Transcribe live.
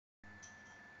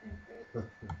Oh,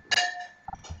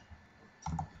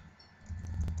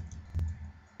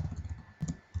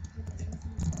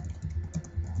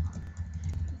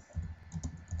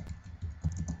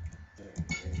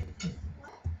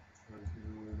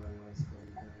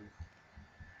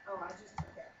 I just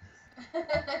okay.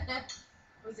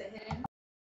 Was it hidden?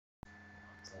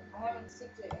 I haven't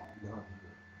sticked it yet.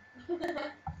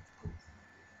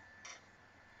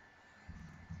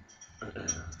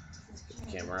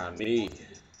 Camera on me.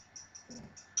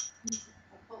 I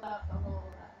pulled out the whole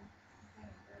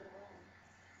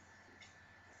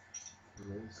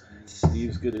thing.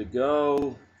 Steve's good to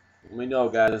go. Let me know,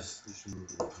 guys.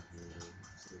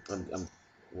 I'm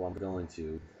going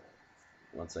to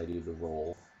once I do the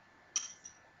roll.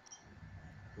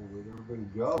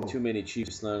 Go. Too many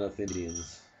Chiefs, not enough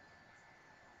Indians.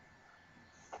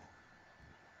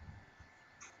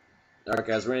 All right,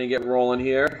 guys, we're gonna get rolling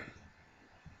here.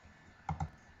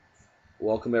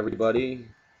 Welcome everybody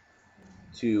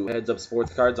to Heads Up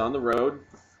Sports Cards on the Road,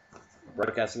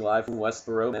 broadcasting live from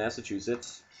Westboro,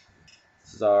 Massachusetts.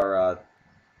 This is our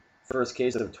first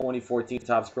case of 2014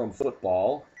 Topps Chrome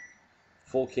football.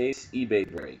 Full case eBay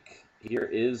break. Here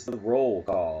is the roll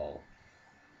call.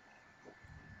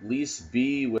 Lise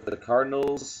B with the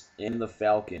Cardinals and the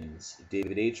Falcons.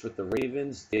 David H with the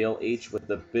Ravens. Dale H with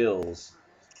the Bills.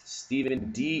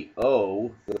 Stephen D.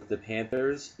 O. with the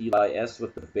Panthers. Eli S.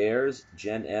 with the Bears.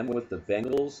 Jen M. with the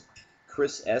Bengals.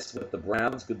 Chris S. with the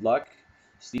Browns. Good luck.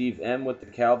 Steve M. with the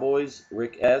Cowboys.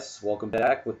 Rick S. welcome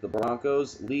back with the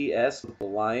Broncos. Lee S. with the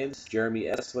Lions. Jeremy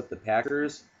S. with the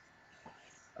Packers.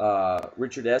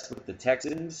 Richard S. with the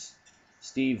Texans.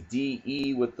 Steve D.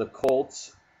 E. with the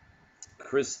Colts.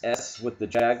 Chris S. with the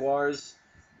Jaguars.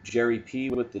 Jerry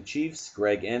P. with the Chiefs.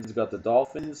 Greg N's got the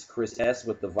Dolphins. Chris S.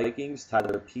 with the Vikings.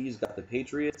 Tyler P's got the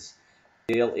Patriots.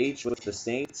 Dale H. with the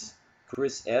Saints.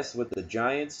 Chris S. with the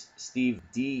Giants. Steve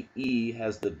D. E.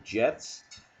 has the Jets.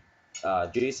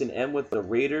 Jason M. with the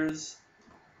Raiders.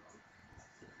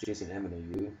 Jason M. and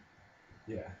a U.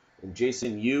 Yeah. And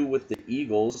Jason U. with the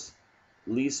Eagles.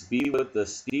 Lise B. with the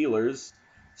Steelers.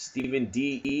 Stephen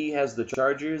D. E. has the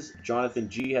Chargers. Jonathan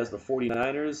G. has the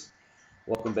 49ers.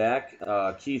 Welcome back.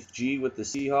 Keith G. with the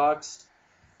Seahawks.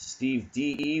 Steve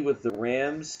D. E. with the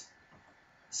Rams.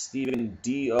 Stephen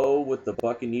D. O. with the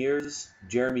Buccaneers.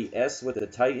 Jeremy S. with the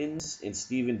Titans. And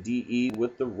Stephen D. E.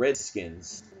 with the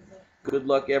Redskins. Good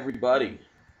luck, everybody.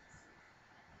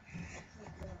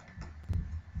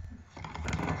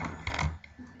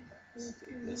 Let's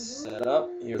get this set up.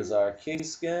 Here's our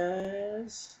case,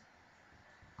 guys.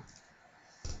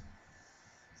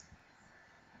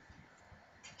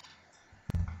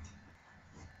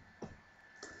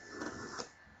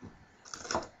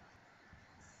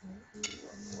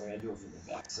 We're going to do it from the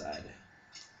back side.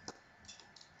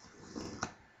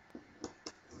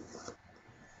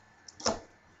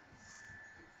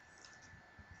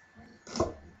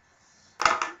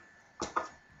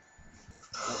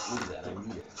 Don't need that, I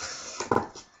need it.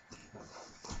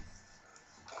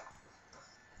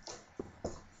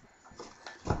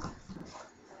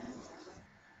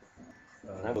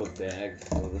 I have a bag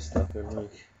full of this stuff every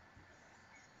week.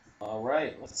 All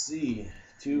right, let's see.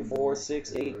 2, 4,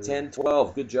 6, 8, 10,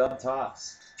 12. Good job,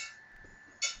 Topps.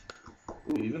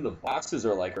 Ooh, even the boxes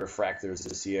are like refractors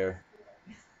this year.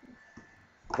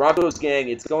 Broncos gang,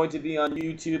 it's going to be on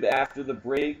YouTube after the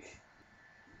break.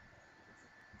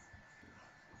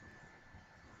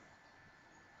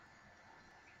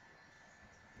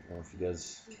 I don't know if you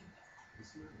guys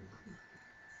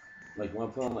like want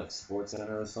to put on like Sports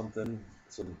Center or something,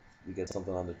 so we get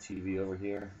something on the TV over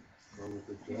here.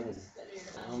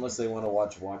 Unless they want to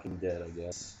watch Walking Dead, I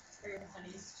guess. Or your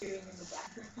honey's chewing in the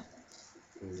background.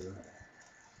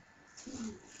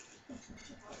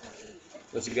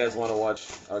 Unless you guys want to watch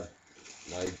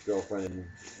my girlfriend and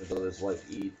my brother's wife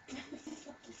eat.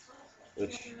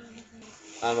 Which,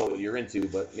 I don't know what you're into,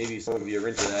 but maybe some of you are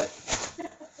into that.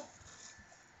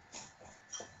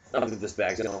 I don't think this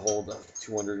bag's going to hold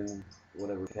 200 and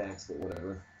whatever packs, but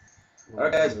whatever.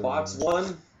 Alright guys, box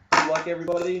one. Good luck,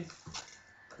 everybody.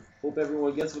 Hope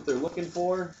everyone gets what they're looking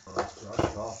for. Josh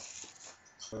Huff.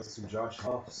 Let's some Josh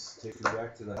Huffs. Take him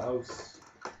back to the house.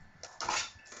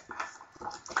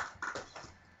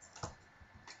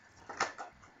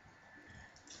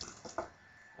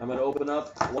 I'm going to open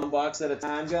up one box at a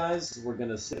time, guys. We're going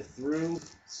to sift through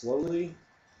slowly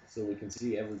so we can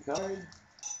see every card.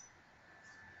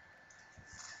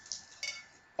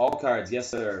 All cards, yes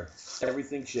sir.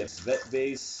 Everything ships. Vet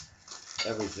base,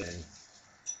 everything.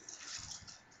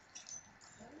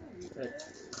 Right.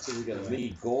 So we got a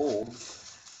mini gold.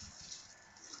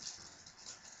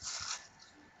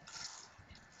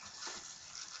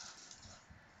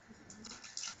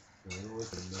 don't like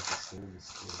the necessarily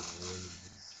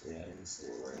score. Yeah, in the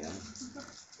store where I am.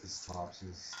 His tops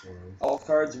is slow. All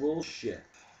cards will ship.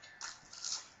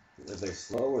 Are they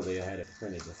slow or they had it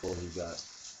printed before he got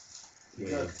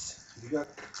waived? He got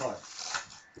cut.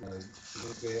 I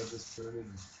think they had this printed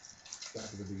back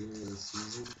at the beginning of the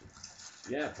season.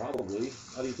 Yeah, probably.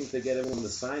 How do you think they get everyone to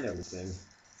sign everything?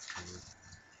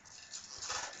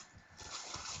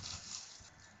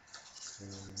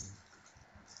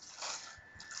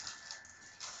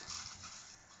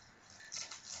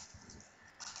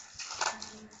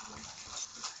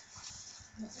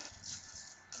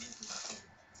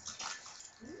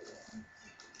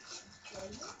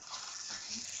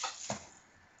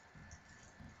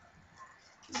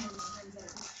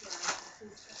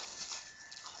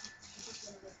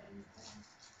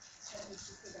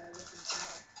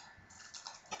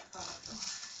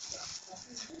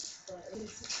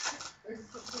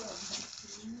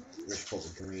 Rich put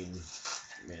the green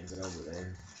man's it over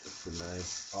there. Looks pretty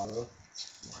nice. Auto.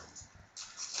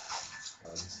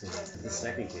 The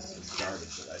second case was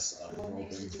garbage that I saw. I'm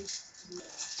hoping.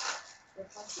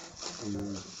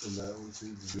 In that one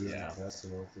too? Did you Yeah. pass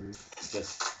in all three?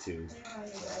 Just two.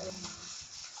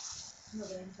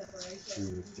 Two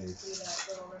with dates.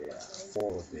 Yeah,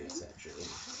 four with dates actually.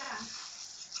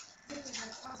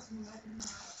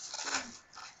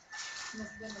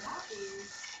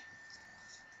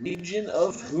 Legion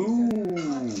of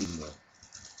Whom.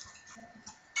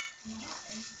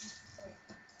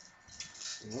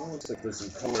 Well, looks like there's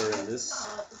some color in this.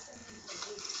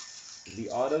 The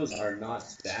autos are not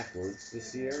backwards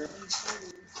this year.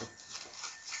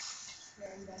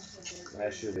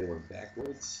 Last year they were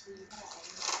backwards.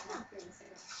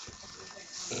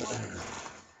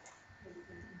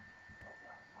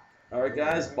 All right,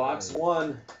 guys, box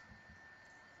one.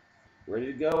 Ready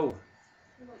to go.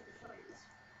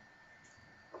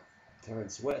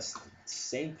 Terrence West,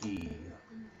 Sankey.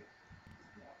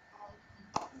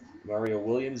 Mario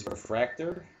Williams,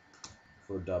 Refractor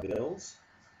for the Bills.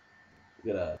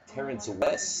 We got a Terrence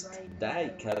West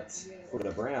die cut for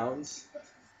the Browns.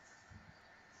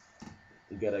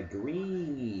 We got a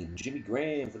green Jimmy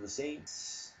Graham for the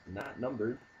Saints, not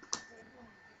numbered.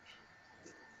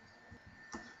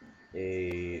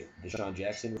 A Deshaun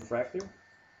Jackson refractor.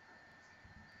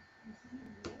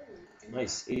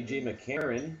 Nice AJ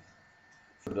McCarron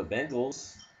for the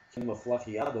Bengals. Kima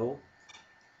Flakiado,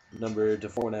 numbered to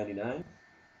 499.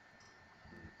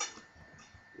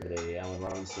 Got a Allen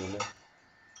Robinson.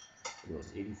 Those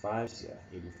 85s?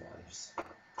 Yeah, 85s.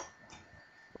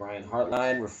 Brian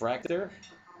Hartline refractor.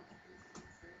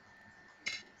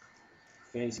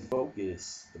 Fantasy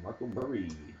Focus, DeMarco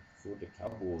Murray for the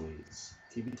Cowboys,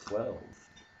 TB12.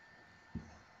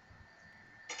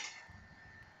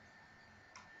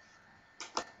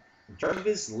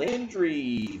 Jarvis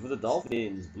Landry for the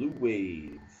Dolphins, Blue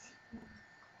Wave.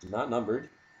 Not numbered.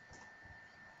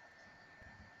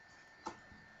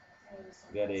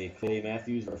 We got a Clay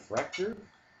Matthews refractor.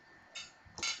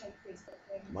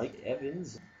 Mike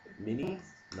Evans, mini,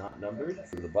 not numbered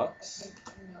for the Bucks.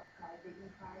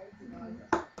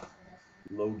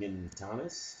 Logan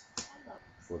Thomas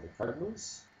for the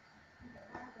Cardinals.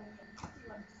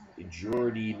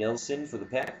 Jordy Nelson for the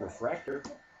Pack, refractor.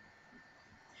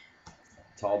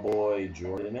 Tall boy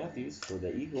Jordan Matthews for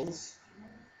the Eagles.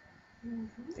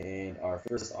 And our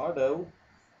first auto,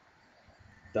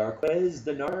 Darquez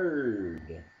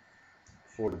Denard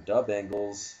for the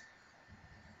Bengals.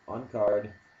 On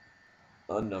card,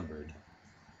 unnumbered.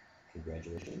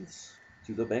 Congratulations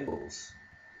to the Bengals.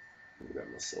 Grab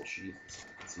my cell sheet.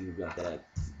 Let's see who got that.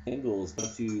 Bengals go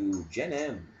to Jen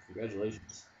M.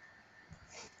 Congratulations.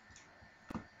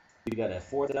 We got a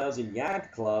 4,000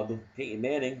 Yard Club, Peyton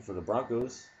Manning for the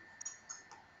Broncos.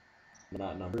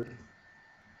 Not numbered.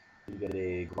 We got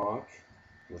a Gronk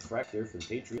refractor for the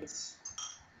Patriots.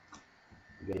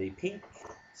 We got a pink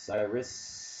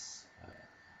Cyrus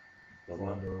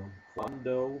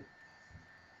Quando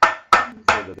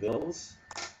for the Bills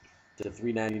to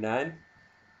 $3.99.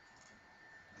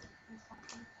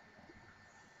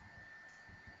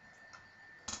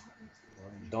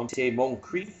 Dante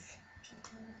Moncrief.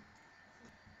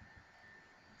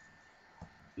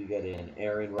 We got an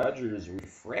Aaron Rodgers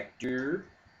refractor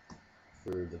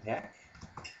for the Pack.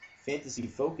 Fantasy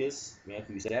Focus,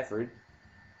 Matthew Stafford.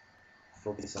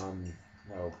 Focus on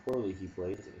how poorly he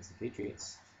played against the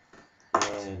Patriots.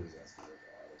 And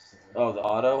oh, the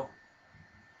auto.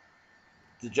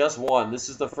 Just one. This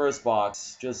is the first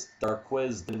box. Just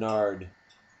Darquez Denard.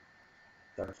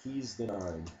 Darquez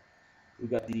Denard. We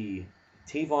got the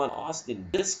Tavon Austin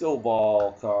Disco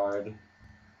Ball card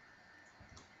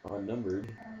unnumbered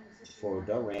for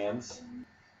the Rams.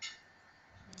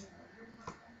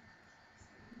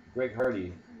 Greg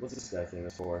Hardy. What's this guy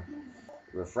famous for?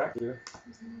 Refractor.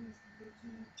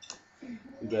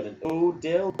 We got an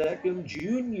Odell Beckham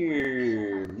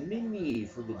Jr. mini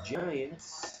for the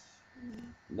Giants.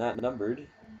 Not numbered.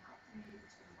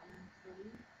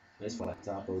 Nice flat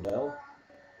top Odell.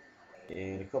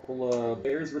 And a couple of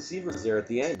Bears receivers there at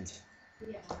the end.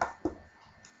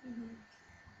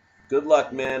 Good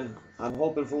luck, man. I'm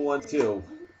hoping for one too.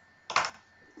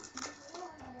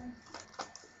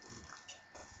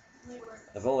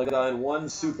 I've only gotten one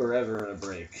super ever in a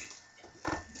break.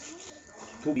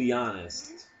 To be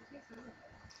honest.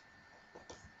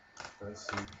 I've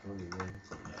seen plenty, man.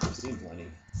 I've seen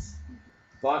plenty.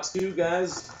 Box 2,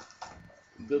 guys.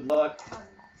 Good luck.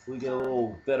 If we get a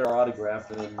little better autograph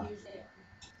than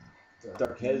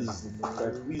Darqueze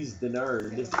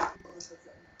Denard.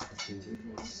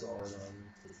 Solid on.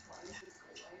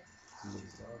 I'm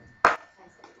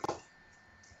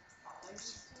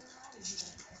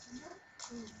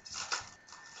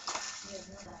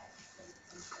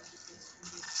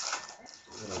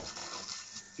gonna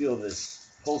feel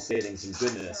this pulsating some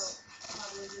goodness.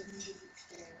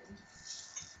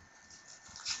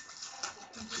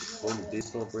 Golden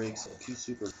baseball breaks, 2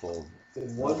 super cold.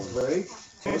 In one break?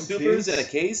 2 supers in a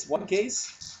case? 1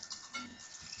 case?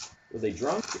 Were they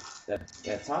drunk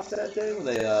at top that day when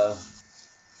they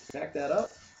packed that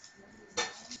up?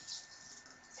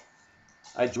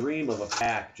 I dream of a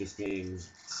pack just being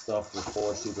stuffed with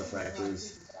 4 super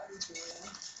fractors.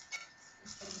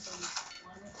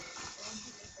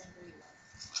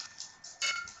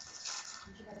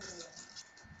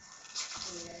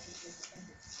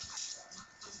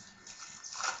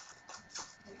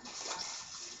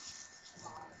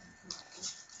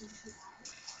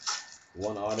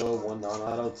 One auto, one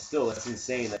non-auto. Still, that's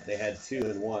insane that they had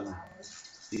 2 in 1.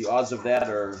 The odds of that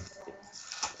are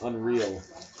unreal.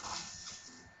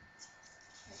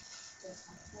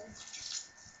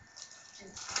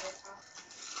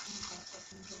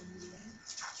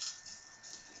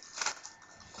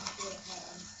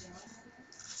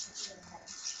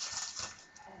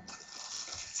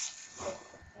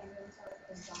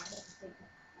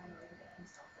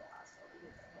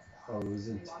 Oh, it was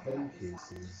in 10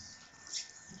 cases.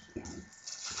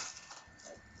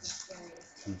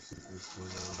 2 super small.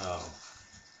 Oh.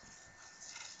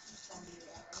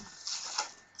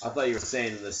 I thought you were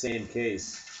saying in the same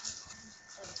case.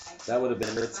 That would have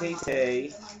been a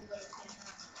Tay.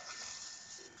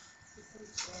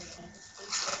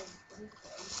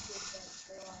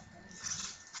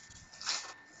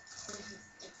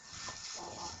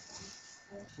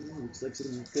 Looks like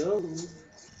some gold.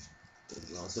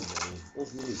 Awesome, man.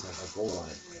 Those minis have a gold on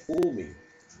it. Fool me.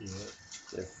 Yeah.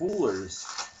 They're foolers.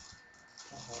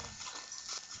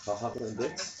 Haha, and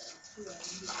Dix?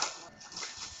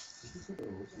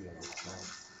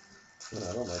 No,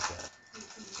 I don't like that.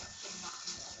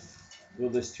 Well,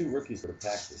 there's 2 rookies per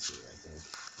pack this year, I think.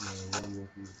 Yeah, 1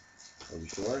 rookie. Are you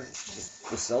sure?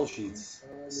 The sell sheets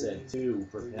said 2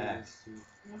 per pack.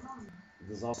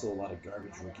 There's also a lot of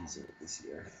garbage rookies in it this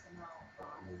year.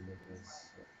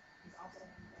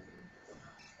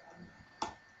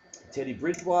 Teddy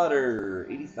Bridgewater,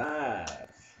 85.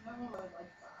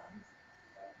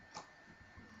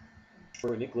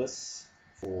 Troy Nicholas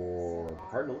for the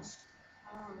Cardinals.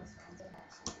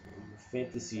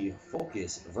 Fantasy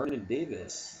Focus, Vernon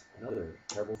Davis. Another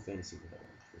terrible fantasy player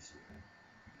this year.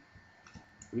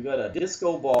 We got a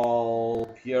Disco Ball,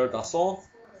 Pierre Gasol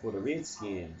for the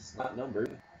Redskins. Not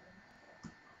numbered.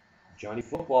 Johnny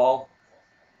Football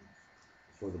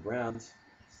for the Browns.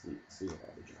 See what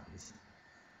all the Johnnies.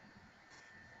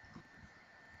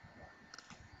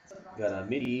 Got a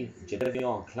mini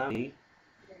Jadeveon Clowney.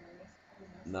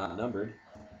 Not numbered.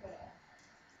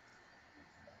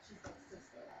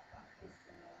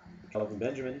 Kelvin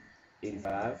Benjamin,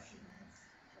 85.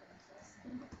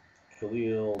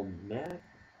 Khalil Mack.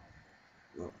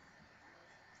 Oh,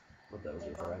 what that was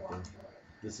refractor.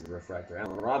 This is a refractor.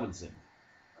 Allen Robinson.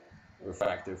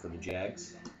 Refractor for the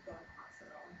Jags.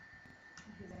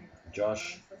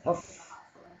 Josh Huff.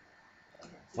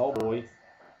 Tall boy.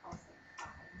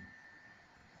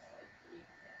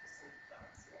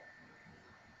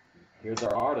 Here's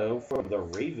our auto for the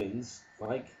Ravens.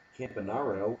 Mike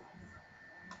Campanaro.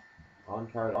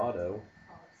 On-card auto.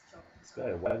 This guy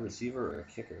a wide receiver or a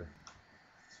kicker?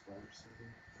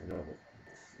 I know, but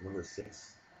number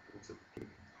 6. Looks like a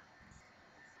kicker.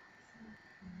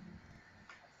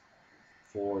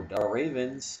 For the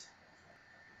Ravens,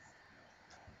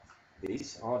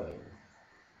 base auto.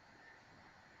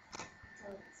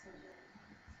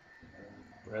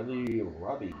 Bradley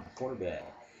Robbie, cornerback.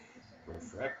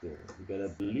 Refractor. We got a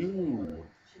blue.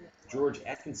 George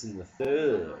Atkinson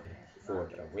III for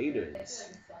the Raiders.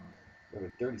 Number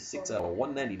 36 out of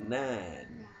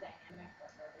 199.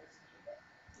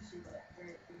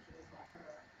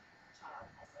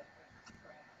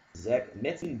 Zach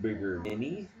Mettenberger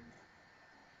mini.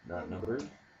 Not numbered.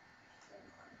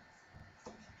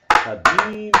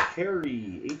 Kadeem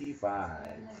Carey,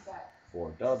 85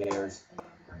 for the Bears.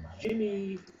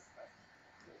 Jimmy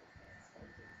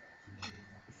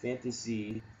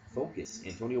Fantasy Focus,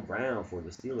 Antonio Brown for the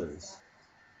Steelers.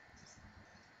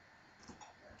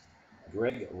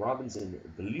 Greg Robinson,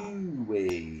 Blue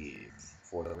Wave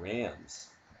for the Rams.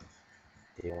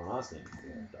 Taylor Austin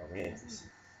for the Rams.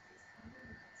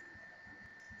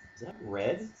 Is that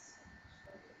red?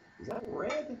 Is that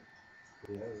red?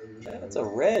 Yeah, That's a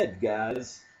red,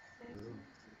 guys.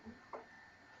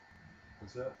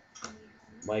 What's that?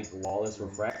 Mike Wallace,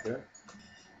 Refractor.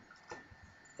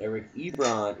 Eric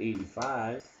Ebron,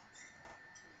 85.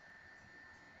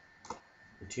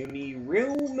 Tony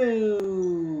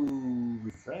Romo,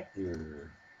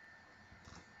 Refractor.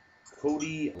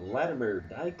 Cody Latimer,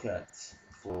 die cut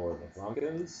for the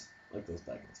Broncos. I like those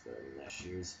die cuts better than last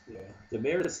year's. Yeah.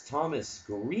 Demaryius Thomas,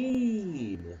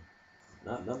 green.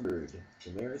 Not numbered.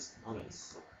 Demaryius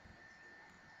Thomas.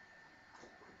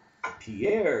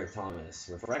 Pierre Thomas,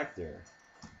 Refractor.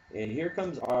 And here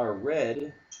comes our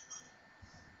red.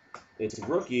 It's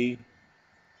rookie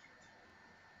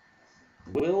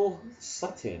Will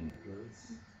Sutton,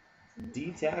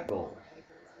 D tackle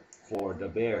for the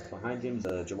Bears. Behind him,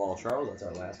 the Jamal Charles. That's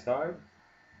our last card.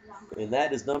 And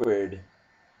that is numbered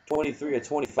 23 of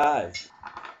 25.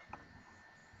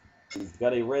 We've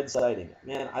got a red siding.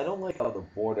 Man, I don't like how the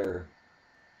border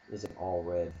isn't all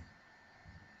red. It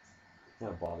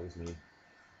kind of bothers me.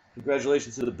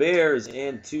 Congratulations to the Bears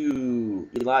and to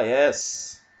Eli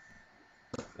S.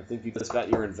 I think you just got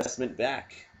your investment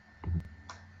back.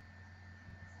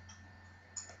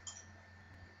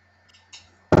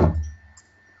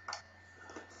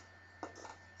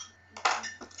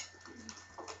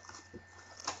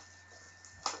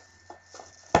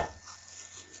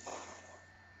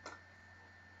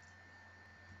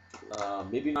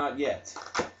 Maybe not yet.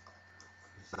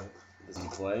 Does he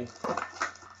play? I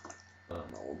don't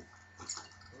know.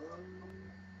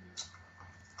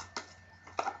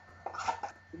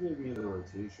 Maybe in the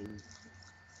rotation.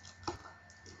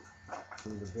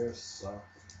 The Bears suck.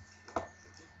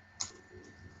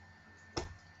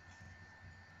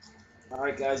 All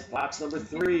right, guys. Box number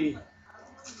 3.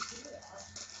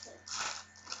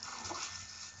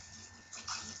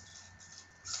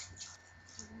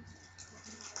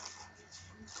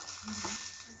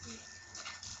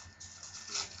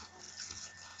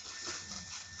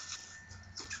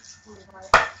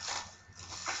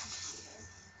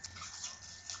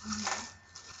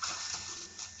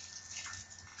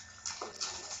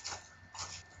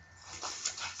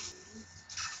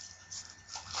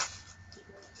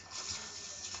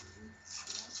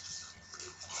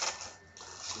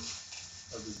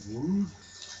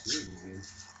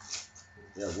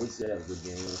 Yeah, Woods did have a good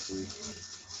game last week.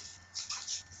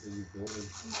 I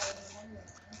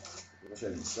wish I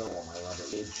didn't sell all my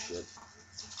Robert Woods shit.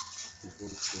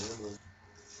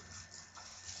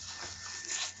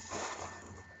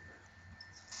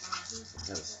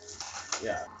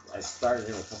 Yeah, I started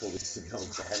him a couple weeks ago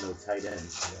because I had no tight end.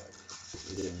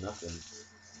 He did nothing.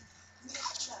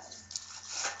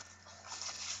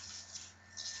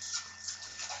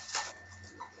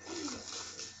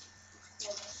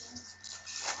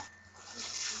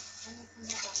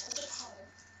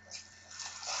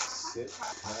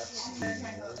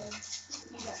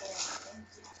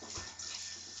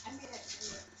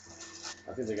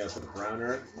 I think they're going to put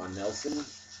Browner on Nelson.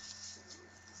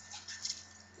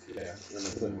 Yeah. Then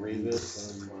they put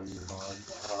Revis on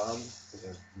Cobb.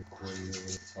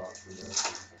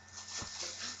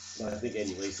 But I think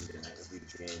Eddie Lacy's going to have a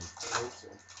huge game. I hope so.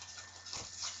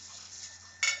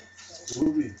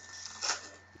 Booby.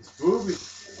 It's Booby.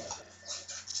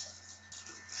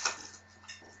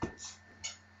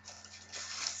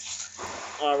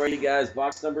 Alrighty, guys,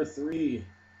 box number 3.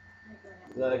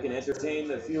 So that I can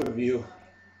entertain a few of you.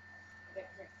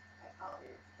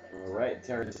 Alright,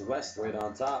 Terrence West right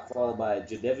on top, followed by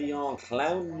Jadeveon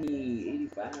Clowney,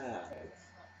 85.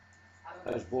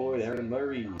 Josh Boyd, Aaron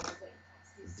Murray,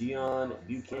 Dion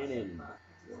Buchanan,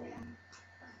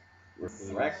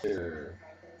 Refractor.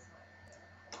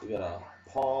 We got a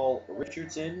Paul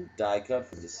Richardson, die cut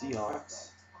for the Seahawks.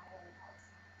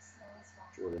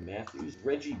 Jordan Matthews,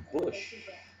 Reggie Bush,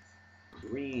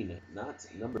 green, not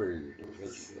numbered,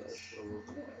 Reggie Bush.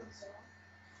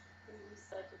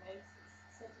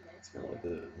 It's kind of like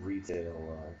the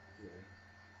retail.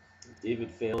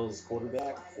 David Fales,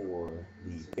 quarterback for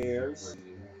the Bears.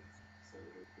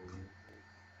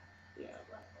 Yeah.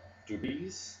 Drew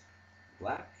Brees,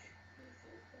 black,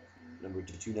 number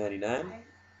to 299.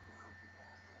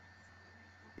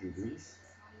 Drew Brees.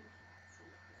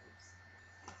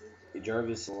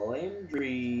 Jarvis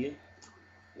Landry,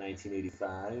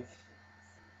 1985.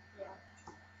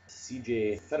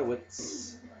 CJ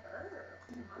Fedowitz,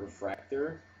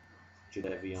 refractor.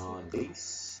 Jadeveon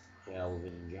base.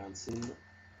 Calvin Johnson,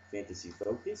 fantasy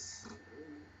focus.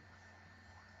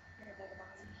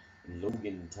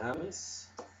 Logan Thomas.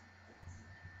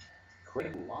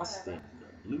 Craig Loston,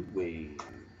 blue wave,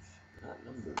 not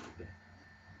numbered.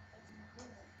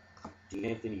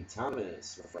 D'Anthony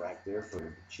Thomas, refractor for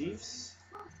the Chiefs.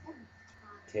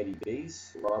 Teddy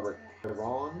Base, Robert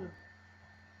Perron,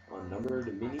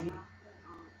 unnumbered mini.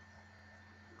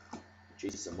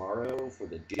 Jason Amaro for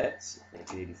the Jets,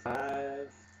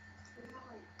 1985.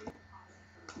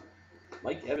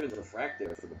 Mike Evans,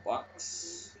 refractor for the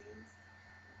Bucks.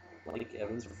 Mike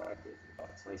Evans, refractor for the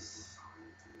Bucks, nice.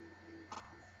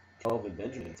 Kelvin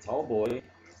Benjamin, tall boy.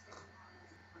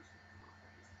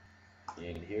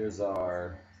 And here's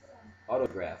our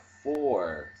autograph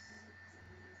for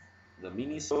the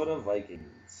Minnesota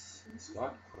Vikings.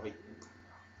 Scott Crichton.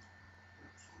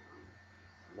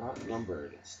 Not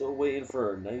numbered. Still waiting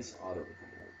for a nice auto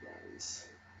here, guys.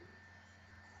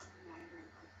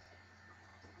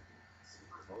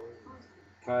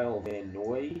 Kyle Van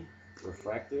Noy,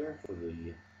 refractor for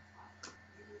the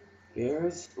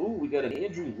Bears. Ooh, we got an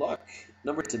Andrew Luck,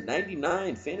 number to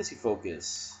 99, fantasy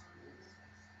focus.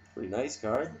 Pretty nice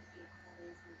card.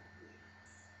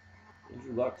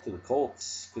 Andrew Luck to the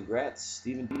Colts. Congrats,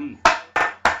 Stephen D.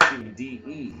 Stephen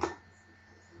D.E.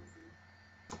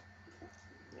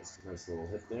 Nice little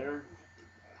hit there.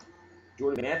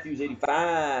 Jordan Matthews,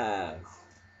 85.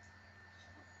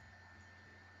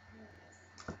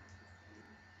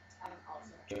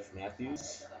 Jeff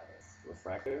Matthews,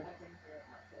 refractor.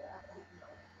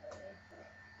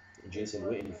 Jason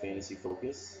Witten, fantasy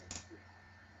focus.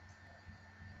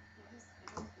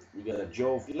 We got a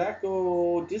Joe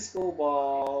Flacco disco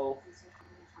ball.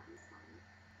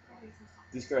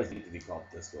 These cards need to be called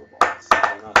disco balls.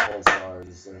 They're not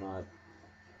All-Stars. They're not.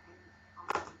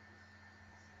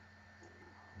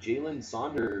 Jalen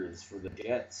Saunders for the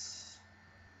Jets.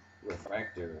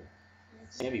 Refractor.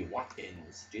 Sammy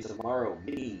Watkins. Jason Amaro,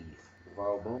 mini.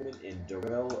 Navarro Bowman, and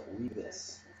Darrell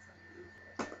Revis.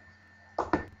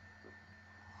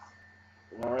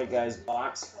 All right, guys.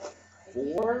 Box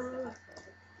 4.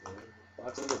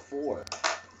 Box number 4.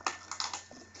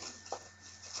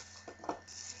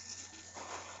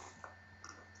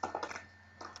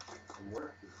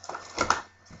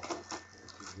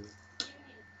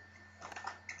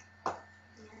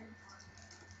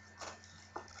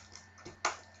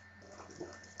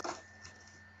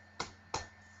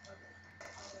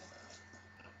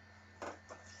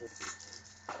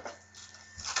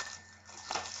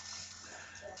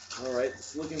 All right,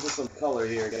 just looking for some color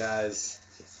here, guys.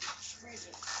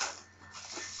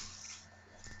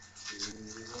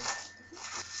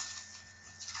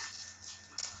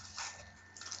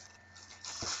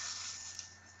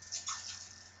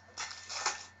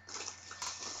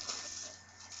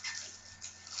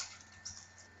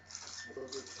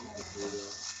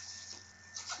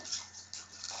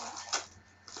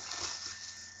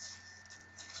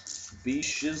 B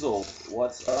Shizzle,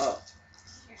 what's up?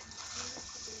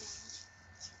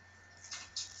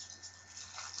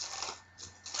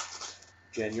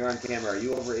 Jen, you're on camera. Are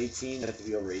you over 18? You have to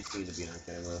be over 18 to be on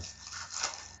camera.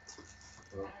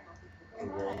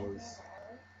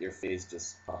 Your face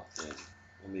just popped in.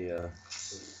 Let me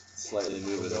slightly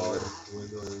move it over.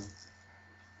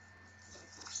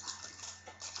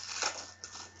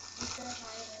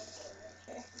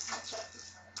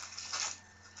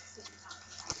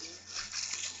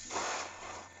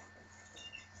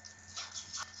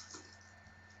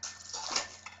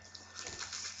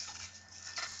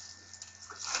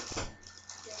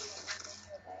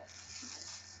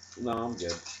 No, I'm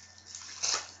good.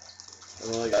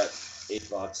 I've only got 8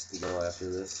 bucks to go after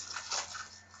this.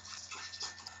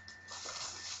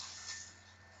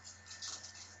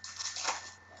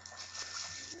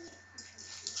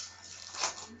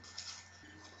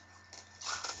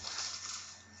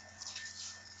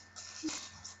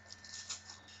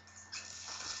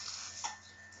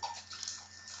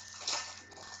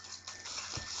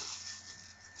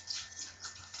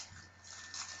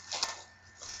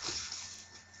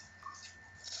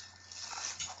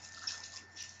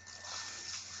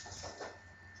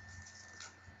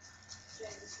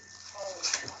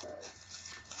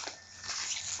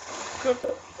 cooked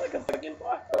up like a freaking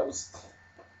pot roast.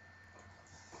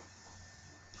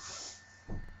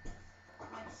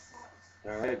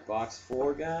 Alright, box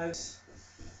 4, guys.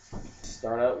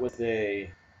 Start out with a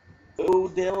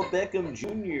Odell Beckham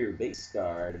Jr. base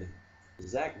card.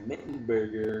 Zach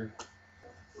Mettenberger,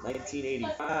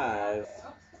 1985.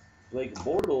 Blake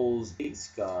Bortles base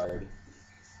card.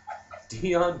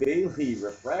 Dion Bailey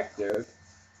refractor.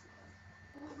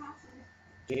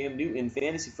 Cam Newton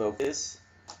fantasy focus.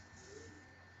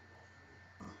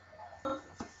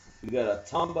 We got a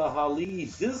Tamba Hali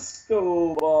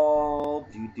disco ball.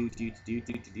 Do.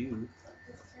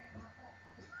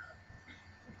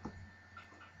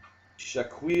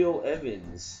 Shaquille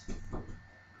Evans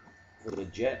for the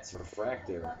Jets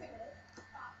refractor.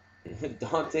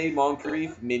 Dante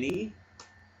Moncrief mini.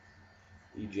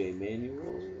 EJ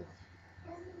Manuel.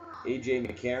 AJ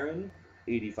McCarron,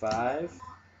 85.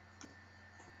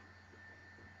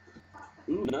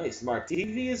 Ooh, nice.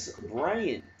 Martavius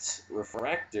Bryant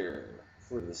refractor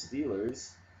for the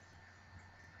Steelers.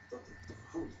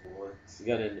 We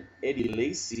got an Eddie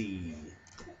Lacy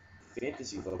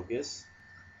fantasy focus.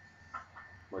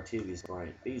 Martavius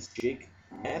Bryant. Base Jake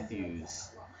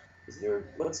Matthews.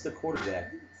 What's the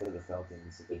quarterback for the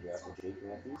Falcons that they drafted? Jake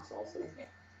Matthews also?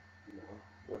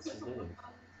 What's his name?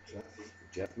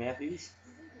 Jeff Matthews?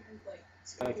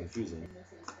 It's kind of confusing.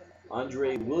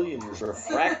 Andre Williams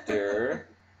refractor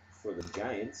for the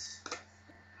Giants.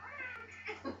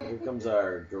 Here comes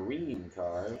our green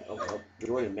card. Oh,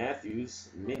 Jordan Matthews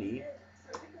mini.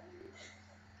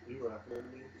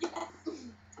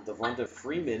 Devonta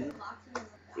Freeman,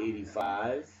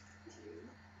 85.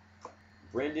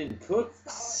 Brandon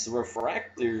Cooks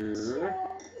refractor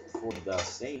for the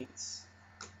Saints.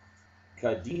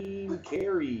 Kadeem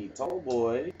Carey, tall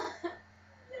boy.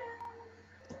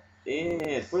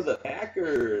 And for the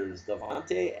Packers,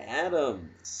 Devontae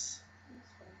Adams.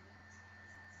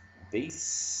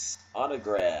 Base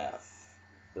autograph,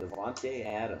 Devontae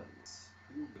Adams.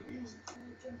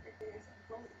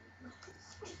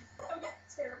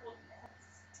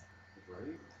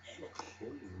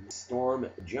 Storm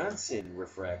Johnson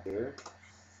refractor.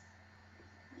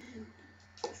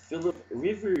 Phillip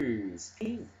Rivers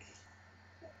pink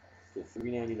to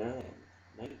 $3.99.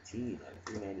 19 out of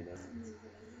 $3.99.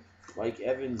 Mike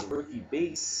Evans rookie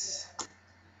base.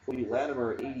 Cody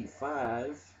Latimer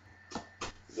 85.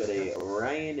 We got a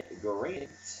Ryan Grant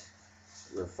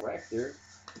refractor.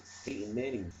 Peyton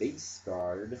Manning base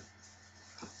card.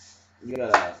 We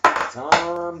got a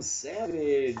Tom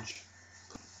Savage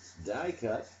die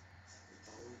cut.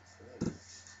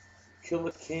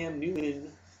 Killer Cam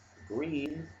Newton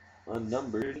green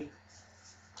unnumbered.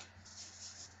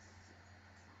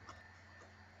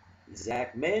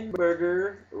 Zach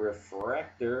Menberger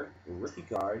refractor rookie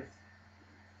card.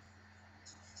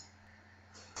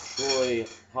 Troy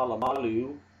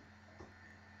Polamalu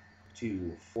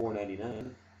to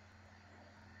 $4.99.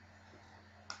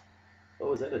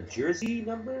 Oh, is that a jersey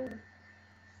number?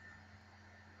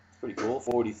 Pretty cool.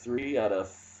 43 out of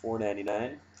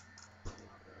 $4.99.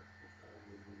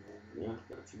 Yeah,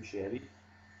 not too shabby.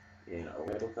 And a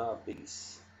Randall Cobb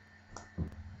base.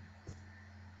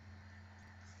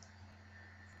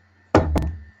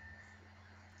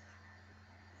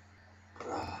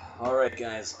 All right,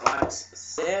 guys. Box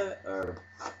 7 or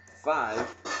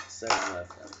 5, 7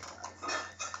 left.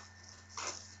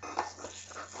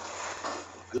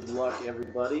 Good luck,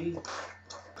 everybody.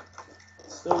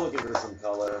 Still looking for some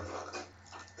color.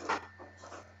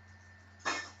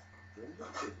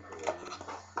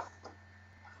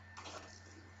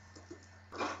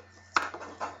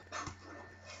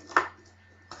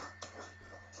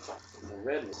 The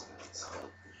red was nice.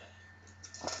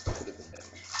 Could have been better.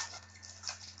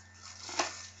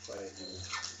 Okay,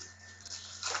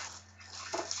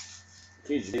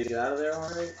 did you get it out of there all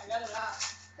right? I got it out.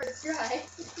 First try.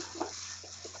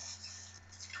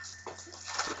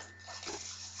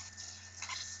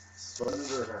 Spun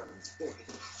it around.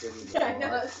 I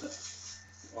know.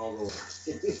 All the way.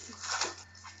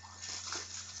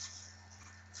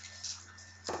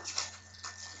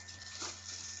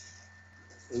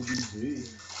 OBG.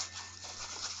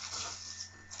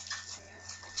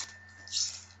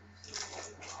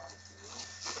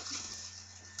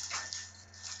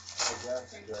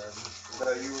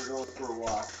 You were going for a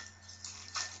walk.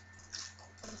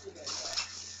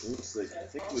 Looks like I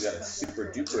think we got a super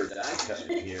duper die cut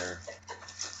in here.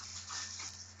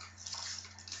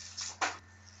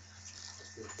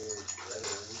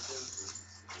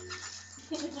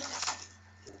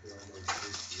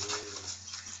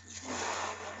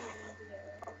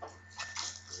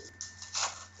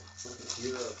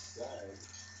 You're outside.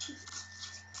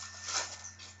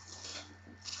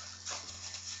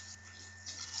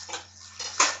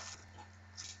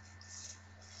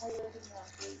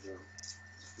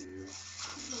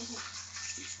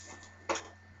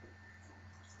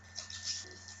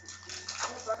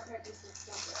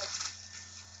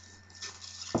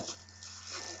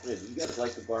 Yeah, do you guys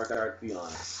like the Bark Art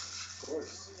Beyond? Of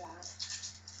course. Yeah.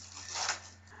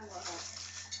 I love it.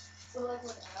 So like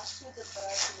when Ash did the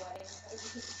best wedding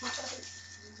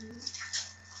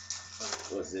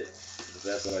Was it the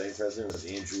best wedding present was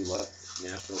Andrew Luck,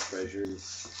 National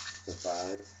Treasures to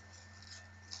 5.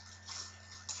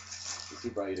 He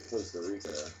brought you to Costa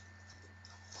Rica.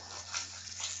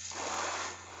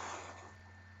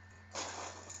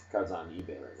 Cards on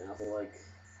eBay right now for like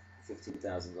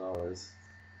 $15,000.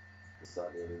 I saw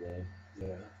it the other day.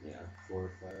 Yeah. Yeah. 4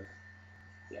 or 5.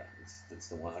 Yeah, it's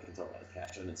the one I can tell by the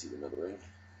patch. I didn't see the numbering.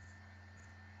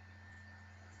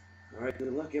 All right,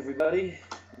 good luck, everybody.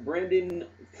 Brandon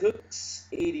Cooks,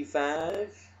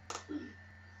 85.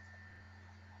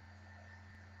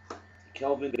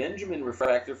 Kelvin Benjamin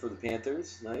refractor for the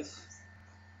Panthers. Nice.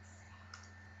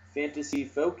 Fantasy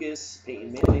Focus,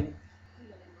 Peyton Manning.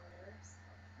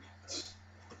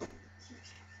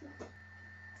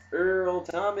 Earl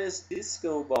Thomas,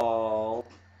 Disco Ball.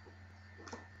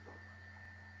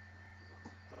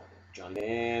 Johnny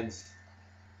Manns.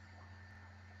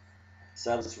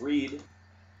 Silas Reed,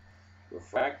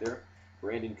 refractor.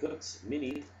 Brandon Cooks,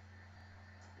 mini.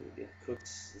 Get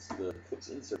Cooks. This is the Cooks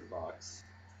insert box.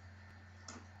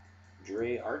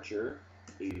 Dre Archer,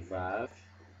 85.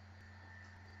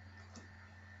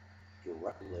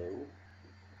 Garoppolo.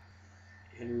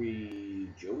 Henry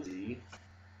Josie.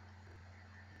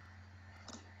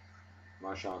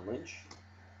 Marshawn Lynch.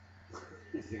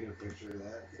 You taking a picture of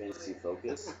that? Fantasy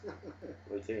Focus. What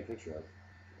are you taking a picture of?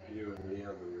 You and me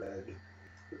on the red.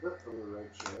 On the red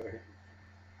chair.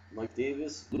 Mike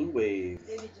Davis, Blue Wave.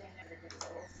 Baby J never gets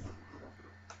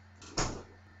old.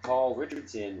 Paul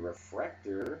Richardson,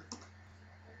 refractor.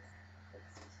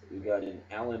 We've got an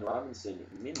Allen Robinson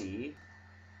mini.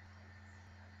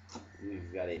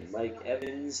 We've got a Mike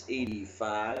Evans,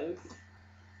 85.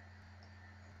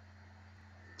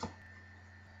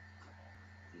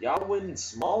 Yawin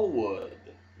Smallwood,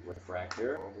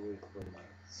 refractor. All the way from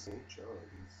St.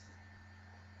 John's.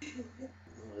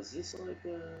 Is this like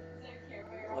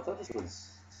I thought this was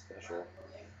special.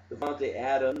 Devontae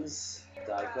Adams,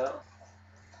 die cut.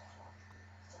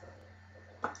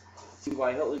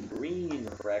 T.Y. Hilton Green,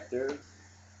 refractor.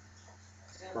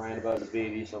 Crying about his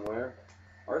baby somewhere.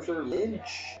 Arthur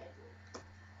Lynch.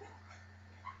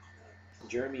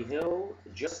 Jeremy Hill.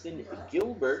 Justin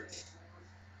Gilbert.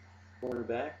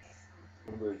 Cornerback.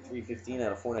 Number 315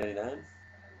 out of 499.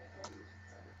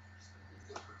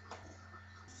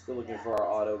 Still looking for our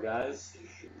auto guys.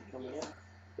 Should be coming in.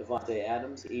 Devontae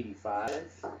Adams,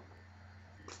 85.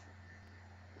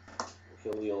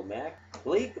 Khalil Mack.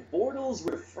 Blake Bortles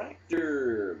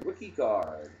refractor rookie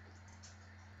card.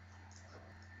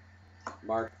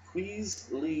 Marquise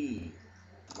Lee.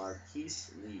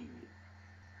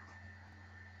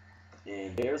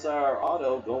 And here's our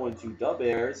auto going to the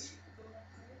Bears.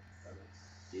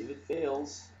 David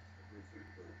Fales.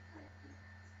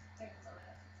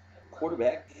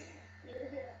 Quarterback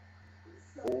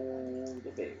for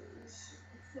the Bears.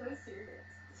 So serious.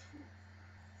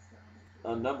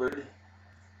 Unnumbered.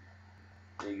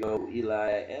 There you go,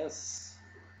 Eli S.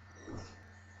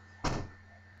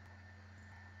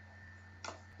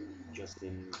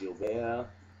 Justin Gilbert,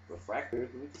 refractor.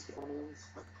 Can we just get one of those?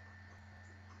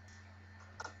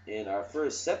 And our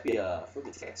first sepia for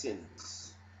the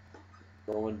Texans.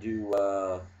 Going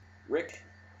to Rick.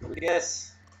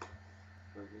 Yes.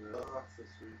 Breaking it off this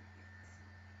week.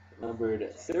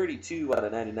 Numbered 32 out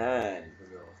of 99.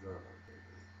 No, it's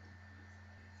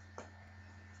not.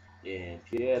 And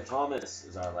Pierre Thomas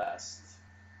is our last.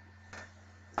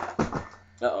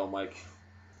 Uh-oh, Mike.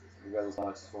 You got those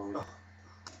boxes for me?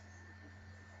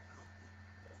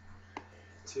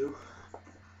 2.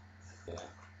 Yeah.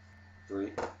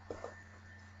 3.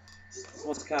 This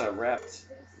one's kind of wrapped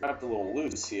a little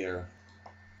loose here.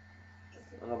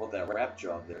 I don't know about that wrap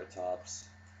job there, Tops.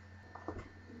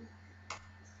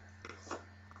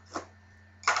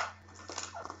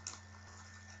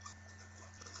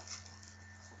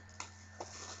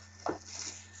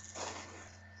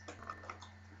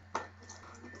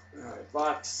 Alright,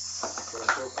 box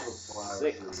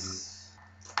 6.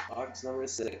 Box number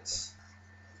 6.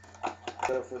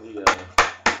 Go for the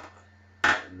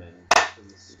and then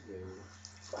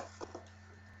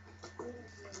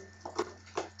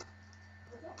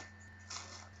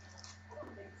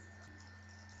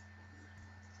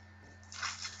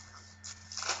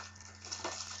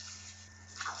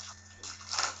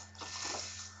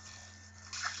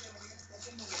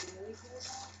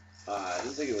I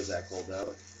didn't think it was that cold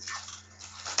out.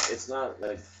 It's not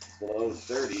like below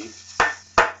 30.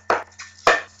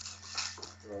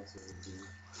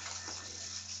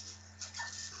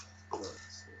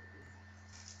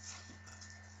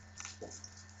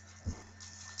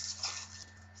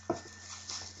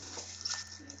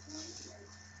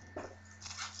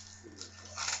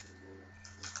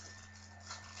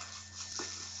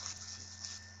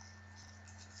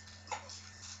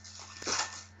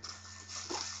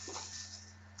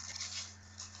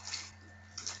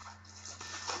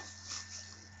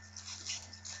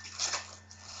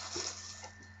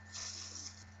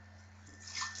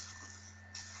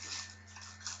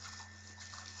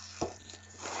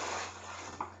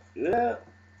 Yeah.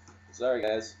 Sorry,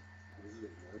 guys.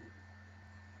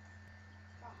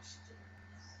 Gosh,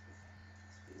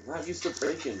 I'm not used to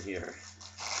breaking here.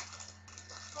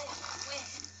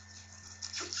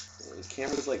 The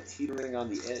camera's like teetering on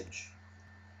the edge.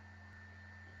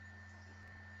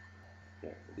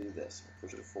 Here, we'll do this. We'll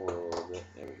push it forward a little bit.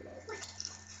 There we go.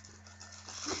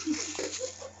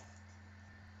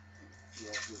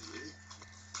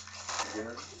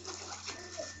 Yeah.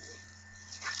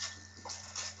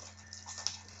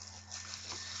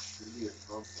 It'd be a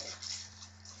complex.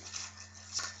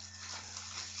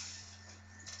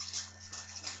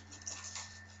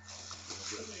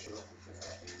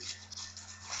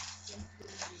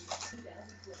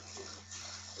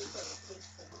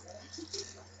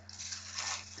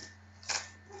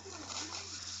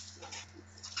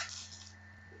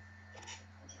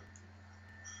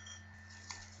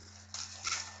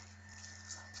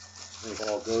 I think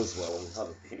all goes well. We'll have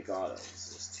a pink auto.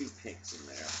 So there's 2 pinks in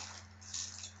there.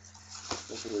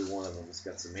 Hopefully one of them has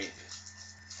got some ink.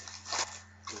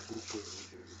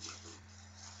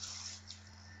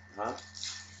 Huh?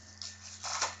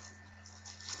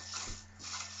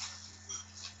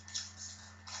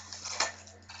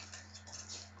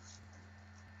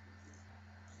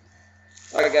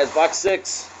 Alright guys, box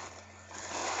 6.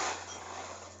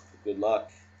 Good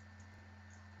luck.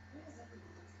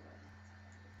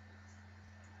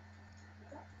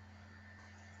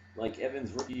 Mike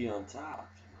Evans, rookie on top.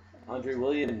 Andre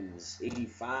Williams,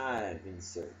 85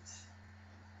 insert.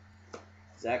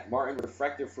 Zach Martin,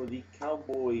 refractor for the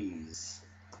Cowboys.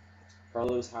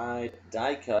 Carlos Hyde,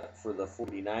 die cut for the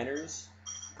 49ers.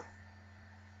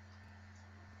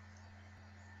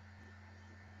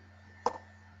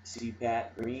 C.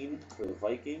 Pat Green for the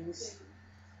Vikings.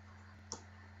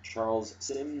 Charles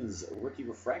Sims, rookie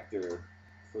refractor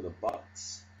for the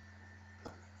Bucks.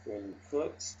 Brandon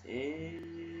Cooks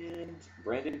and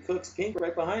Brandon Cooks pink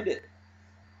right behind it.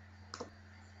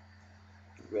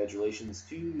 Congratulations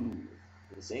to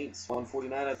the Saints.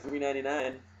 149 out of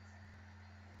 399.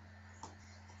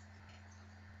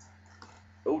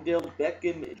 Odell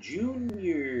Beckham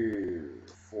Jr.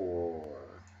 for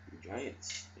the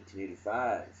Giants.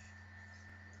 1985.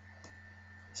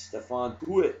 Stephon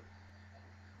Tuitt,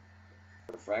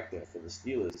 refractor for the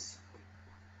Steelers.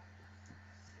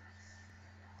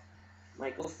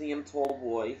 Michael Thiam, tall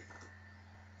boy.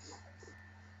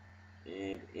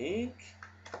 And ink,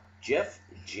 Jeff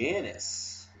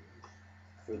Janis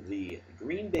for the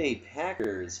Green Bay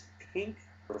Packers. Pink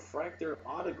refractor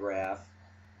autograph,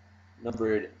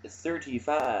 numbered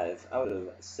 35 out of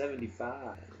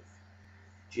 75.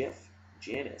 Jeff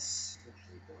Janis.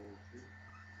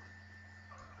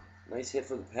 Nice hit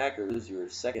for the Packers, your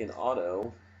second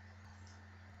auto.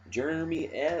 Jeremy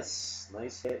S.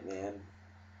 Nice hit, man.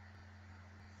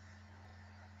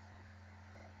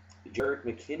 Jerick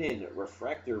McKinnon,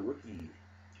 refractor rookie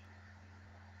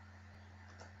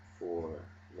for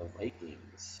the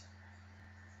Vikings.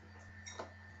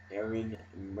 Aaron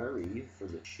Murray for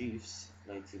the Chiefs,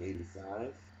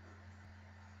 1985.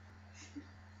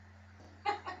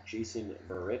 Jason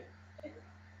Verrett,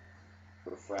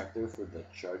 refractor for the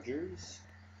Chargers.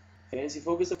 Fantasy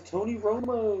focus of Tony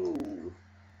Romo.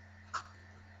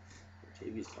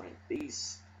 Tavius Bryant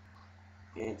base.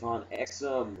 Anton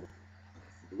Exum,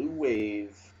 Blue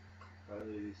Wave.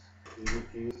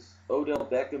 Odell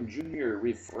Beckham Jr.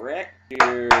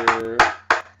 refractor.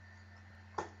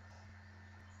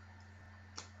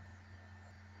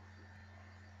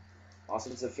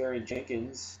 Austin Seferian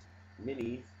Jenkins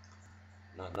mini,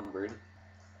 not numbered.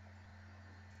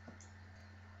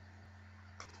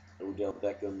 Odell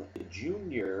Beckham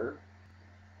Jr.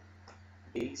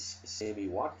 base Sammy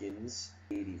Watkins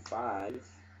 85.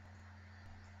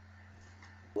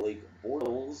 Blake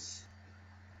Bortles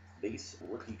base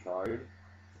rookie card.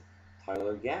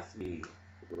 Tyler Gaffney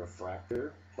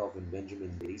refractor. Kelvin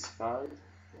Benjamin base card.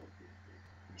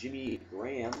 Jimmy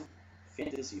Graham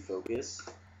fantasy focus.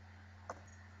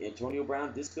 Antonio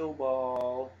Brown disco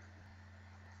ball.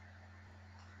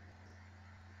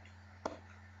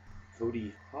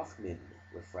 Cody Hoffman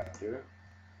refractor.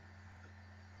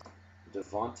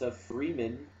 Devonta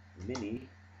Freeman mini,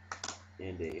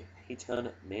 and a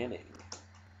Peyton Manning.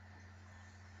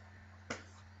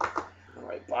 All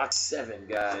right, box 7,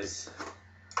 guys.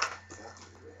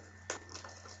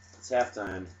 It's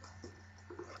halftime.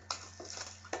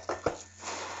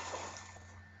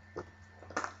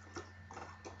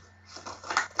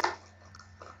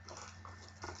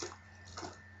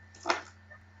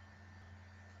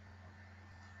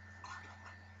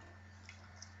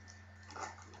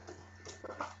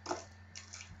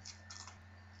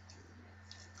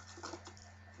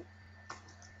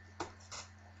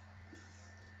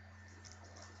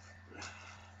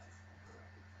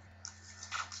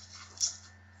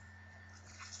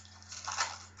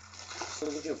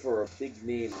 looking for a big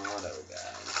name auto,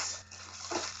 guys.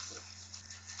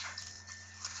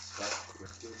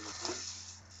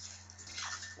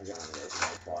 I got one of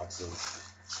those boxes.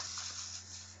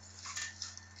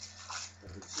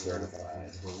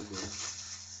 Certified.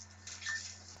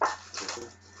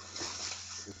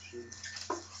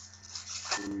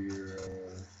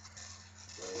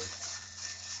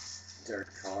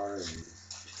 Derek Carr and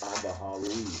Tamba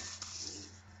Hali.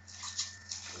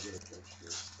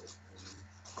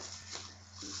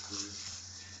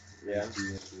 Yeah.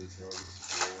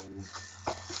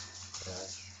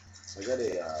 I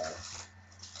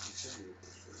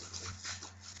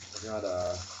got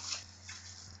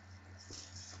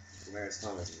Demaris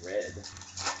Thomas red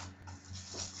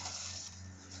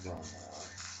from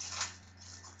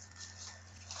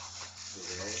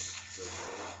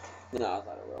no, I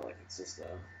thought it was like it's just a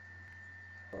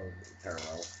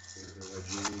parallel. The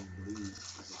Regime Blue is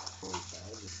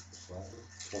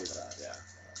 25, yeah.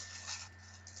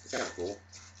 It's kind of cool.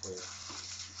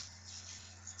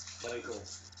 Michael.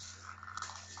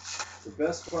 The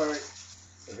best part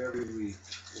of every week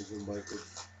is when Michael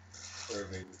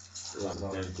Irving was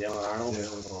on Dale Arnold.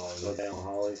 Dale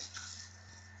Holly.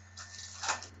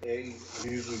 I'm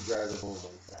usually driving home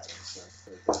like that and stuff.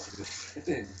 Like, that's a good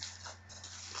thing.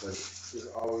 But it's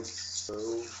always so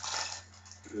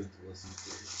good to listen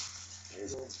to.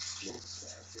 There's old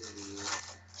smokestack here.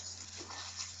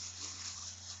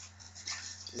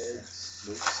 Dead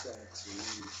smokestacks.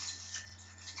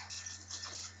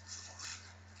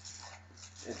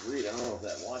 And Reed, I don't know if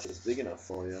that watch is big enough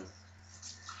for you.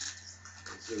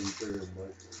 So you put it in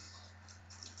Michael's.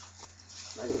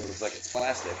 Michael looks like it's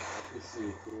plastic. I can see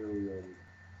it clearly on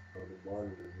the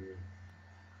monitor here.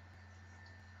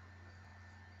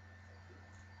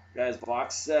 Guys,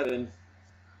 box 7.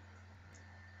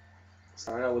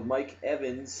 Starting out with Mike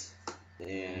Evans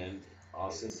and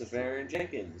Austin Safarian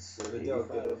Jenkins. $7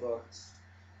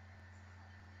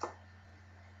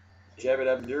 Javid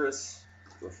Abduris,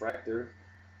 refractor.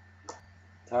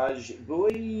 Taj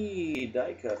Boyd,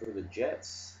 die cut for the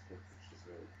Jets.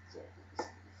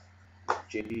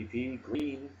 JPP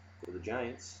green for the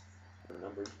Giants,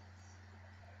 numbered.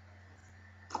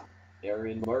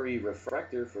 Aaron Murray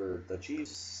refractor for the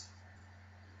Chiefs.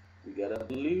 We got a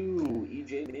blue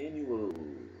EJ Manuel,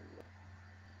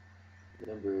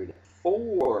 numbered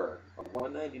 4 of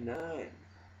 199.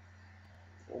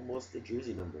 Almost the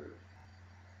jersey number.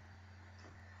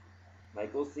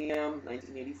 Michael Thiam,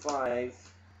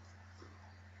 1985.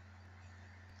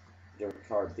 Derek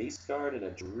Carr base card and a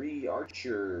Dree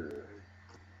Archer.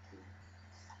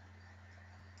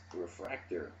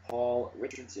 Refractor, Paul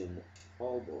Richardson,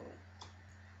 Paul Boy.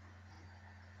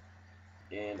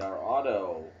 And our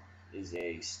auto is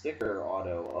a sticker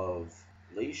auto of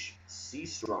Leish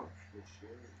Seastrunk.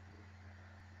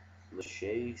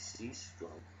 Lachey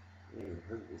Seastrunk. I haven't even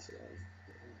heard this guy.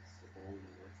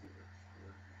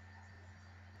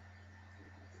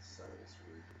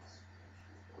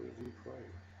 Where did he play?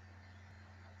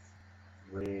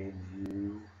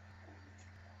 Grandview.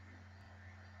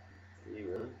 Did he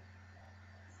really?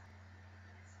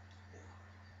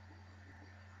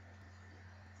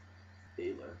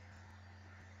 Baylor.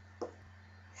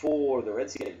 For the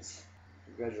Redskins.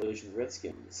 Congratulations,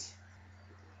 Redskins.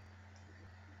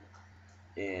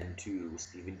 And to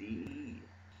Stephen D.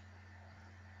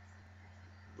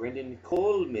 Brendan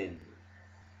Coleman.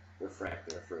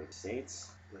 Refractor for the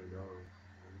Saints. Brandon.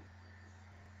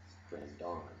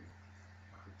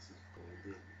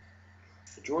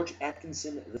 George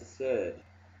Atkinson III.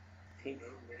 Pink.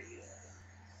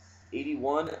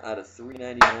 81 out of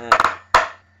 399.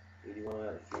 81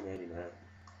 out of 399.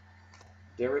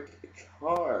 Derek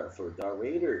Carr for the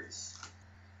Raiders.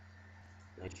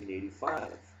 1985.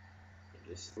 And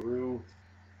just threw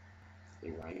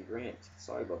a Ryan Grant.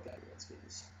 Sorry about that,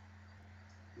 Redskins.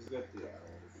 Who's got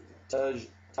the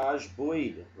Taj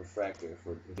Boyd refractor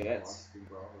for the Jets.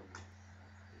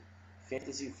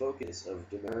 Fantasy focus of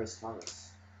Demaris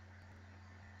Thomas.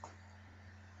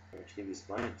 Which can be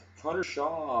Bryant. Connor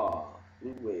Shaw,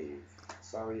 Blue Wave.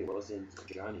 Sorry it wasn't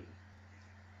Johnny.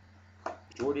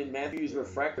 Jordan Matthews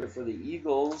refractor for the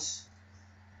Eagles.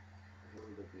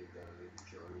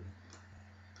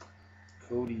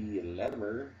 Cody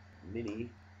Latimer, mini,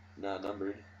 not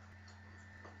numbered.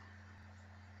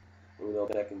 Odell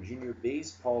Beckham Jr.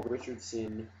 base. Paul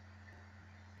Richardson,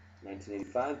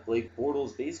 1985. Blake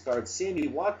Bortles base card. Sammy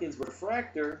Watkins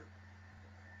refractor.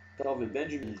 Kelvin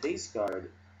Benjamin base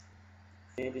card.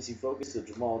 Fantasy focus of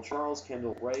Jamal Charles,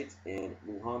 Kendall Wright, and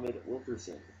Muhammad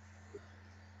Wilkerson.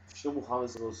 Still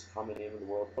Muhammad's the most common name in the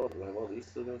world. Oh, do I have all these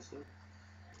still going still?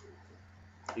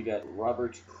 You got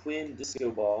Robert Quinn, Disco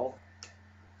Ball.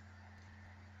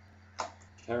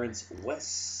 Terrence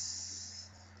West,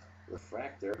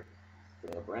 Refractor for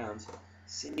the Browns.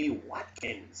 Sammy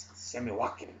Watkins,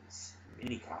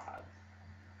 mini card,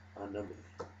 unnumbered.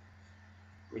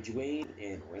 Reggie Wayne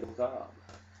and Randall Cobb.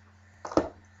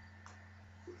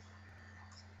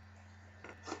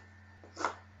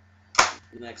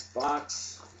 The next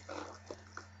box,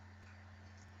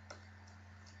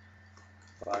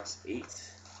 box 8.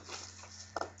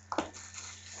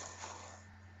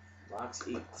 Box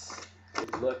 8.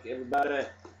 Good luck, everybody.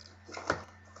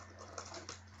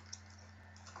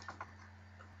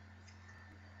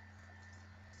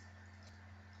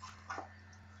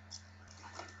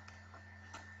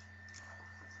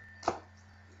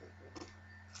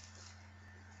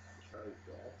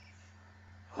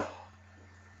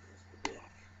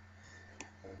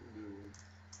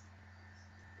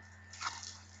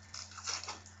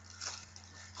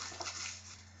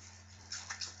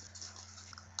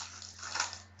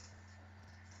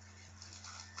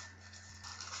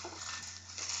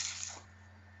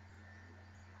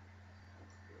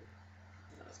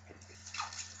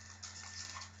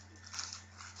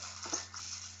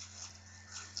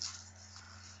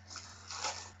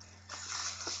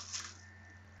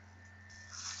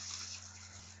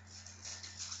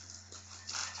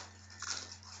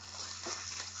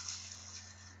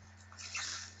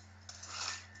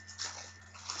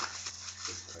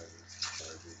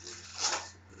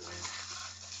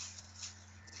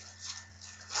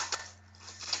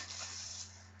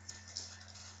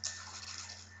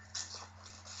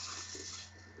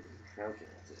 Crown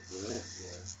isn't it?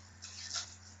 Yeah.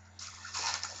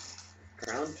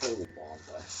 Crown totally bombed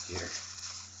last year.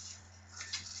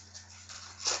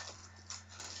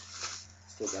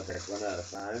 Still got that 1 out of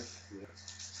 5. Yeah.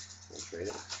 We'll trade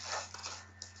it.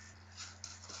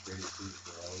 Trade it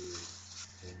for all your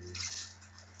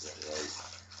Yeah, right.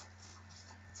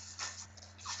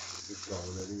 It's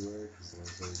going anywhere because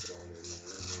there's no going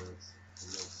anywhere. And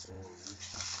that's no song.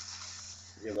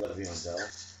 You love me on Dell?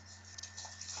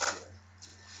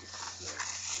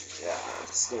 Yeah,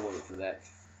 still waiting for that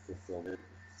fulfillment.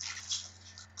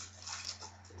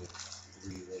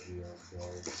 We love you on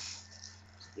guard.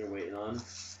 You're waiting on?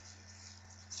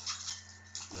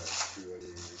 Yeah, 2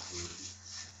 other reviews.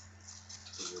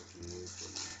 The reviews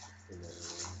and another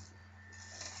one.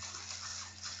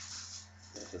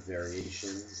 That's a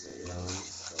variation.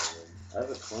 I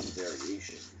have a clone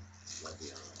variation.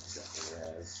 Le'Veon, definitely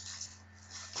has.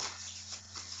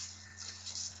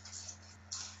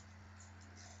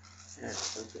 Yeah,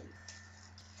 it's open.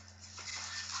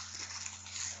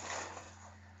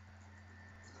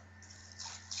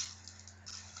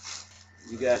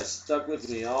 You guys stuck with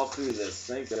me all through this,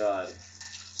 thank God.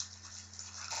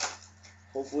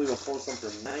 Hopefully we'll pull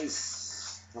something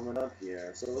nice coming up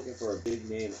here. So looking for a big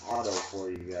name auto for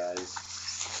you guys.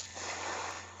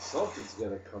 Something's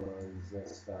gonna come on these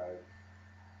next 5.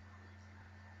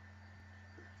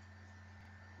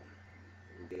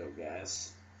 Here we go,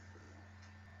 guys.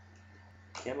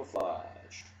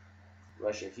 Camouflage.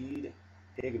 Rashahid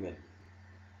Higman.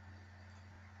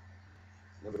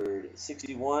 Numbered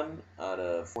 61 out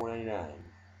of 499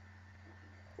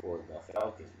 for the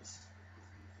Falcons.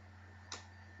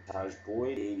 Taj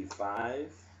Boyd,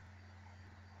 85.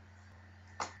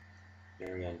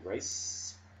 Marion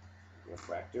Grice,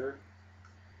 Refractor.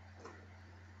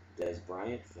 Des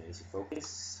Bryant, Fantasy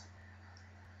Focus.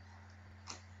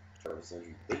 Travis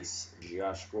Landry, Base.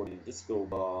 Josh Gordon, Disco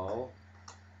Ball.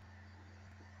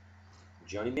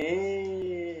 Johnny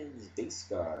Mans, Base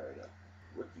Card.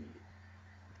 Rookie.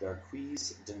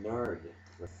 Darquise Denard,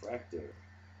 Refractor.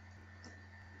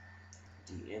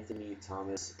 D'Anthony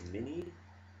Thomas, Mini.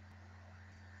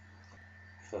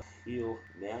 Khalil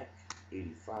Mack,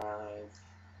 85.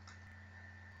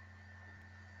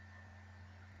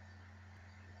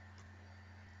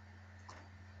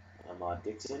 Ahmad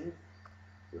Dixon,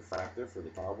 Refractor for the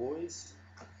Cowboys.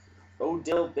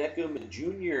 Odell Beckham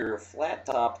Jr., Flat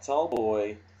Top Tall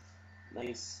Boy.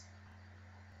 Nice.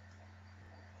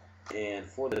 And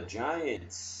for the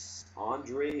Giants,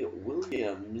 Andre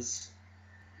Williams,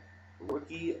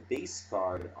 Rookie Base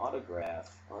Card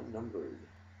Autograph, unnumbered.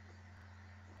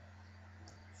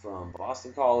 From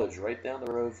Boston College, right down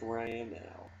the road from where I am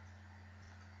now.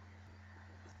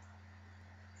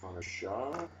 Connor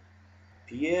Shaw.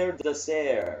 Pierre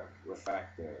Desser,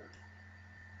 Refractor.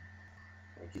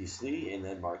 Marquise Lee, and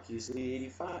then Marquise Lee,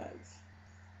 85.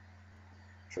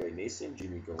 Trey Mason,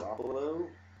 Jimmy Garoppolo.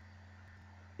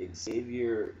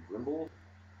 Xavier Grimble.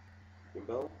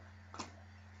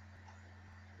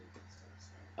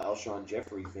 Alshon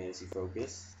Jeffrey, Fantasy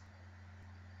Focus.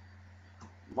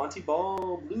 Monty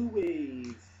Ball, Blue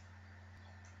Wave.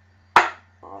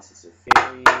 Austin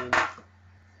Safarian.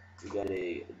 We got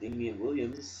a Damian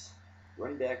Williams,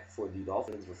 running back for the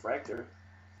Dolphins, refractor.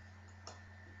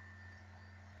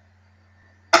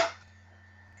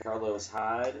 Carlos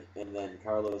Hyde, and then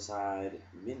Carlos Hyde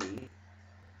mini.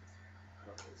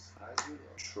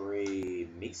 Trey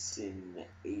Mason,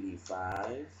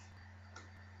 85.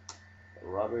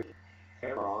 Robert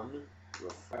Heron,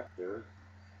 refractor.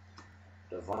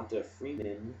 Devonta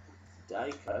Freeman,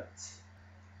 die cut.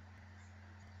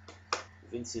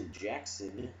 Vincent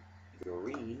Jackson,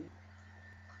 green.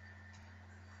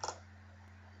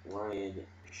 Ryan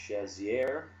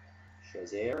Shazier,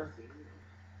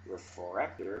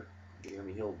 refractor.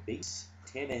 Jeremy Hill, base.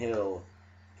 Tannehill,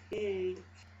 pink.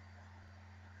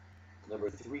 Number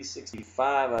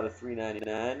 365 out of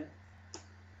 399.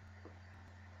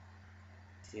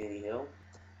 Tannehill.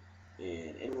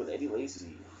 And in with Eddie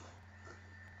Lacy.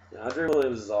 Now, Andre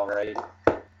Williams is alright.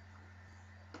 I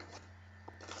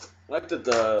liked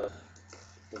the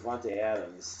Devontae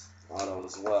Adams auto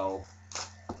as well.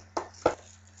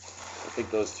 I think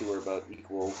those two are about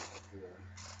equal. Yeah.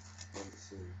 Let's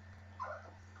see.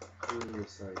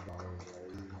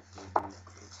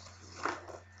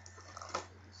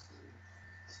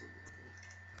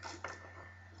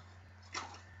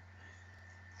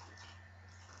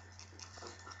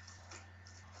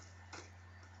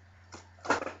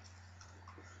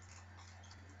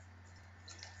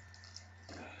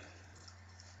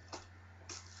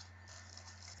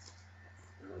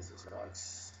 What is this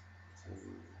box?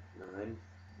 9?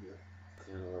 Yeah.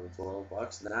 10, 11, 12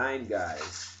 bucks. 9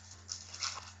 guys.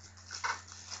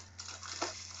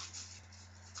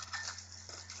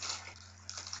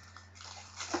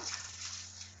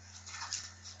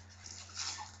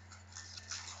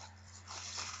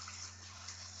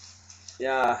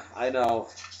 Yeah, I know.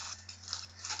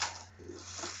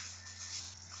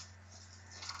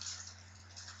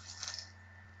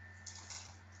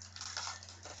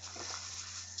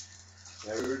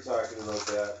 Yeah, we were talking about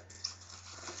that.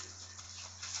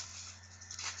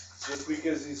 Just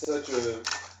because he's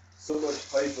so much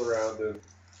hype around him.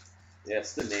 Yeah,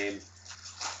 it's the name.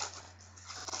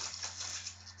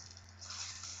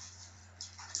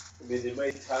 I mean, they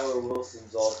made Tyler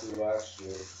Wilson's all through last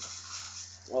year.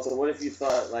 Also, what if you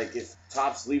thought, like, if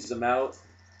Topps leaves them out,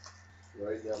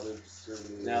 Right now they're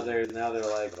discriminating. now they're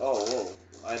like, oh, whoa,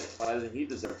 why doesn't he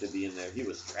deserve to be in there? He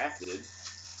was drafted.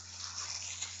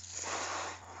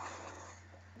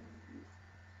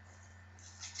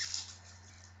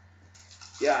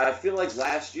 Yeah, I feel like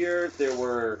last year there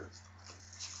were,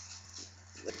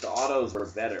 like, the autos were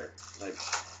better. Like,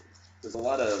 there's a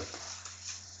lot of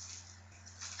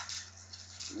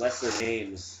lesser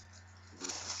names.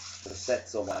 The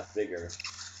set's a lot bigger.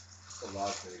 A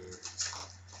lot bigger.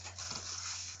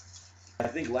 I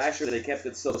think last year they kept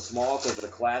it so small because the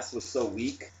class was so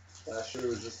weak. Last year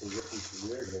was just a rookie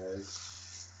career,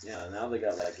 guys. Yeah, now they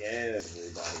got like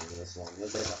everybody in this one.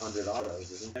 There's like 100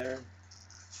 autos, isn't there?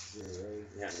 Yeah, right.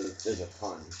 Yeah, there's a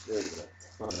ton. There's a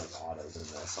ton of autos in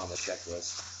this on the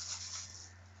checklist.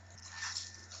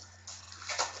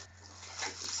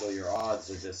 So your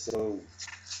odds are just so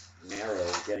narrow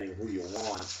getting who you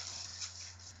want.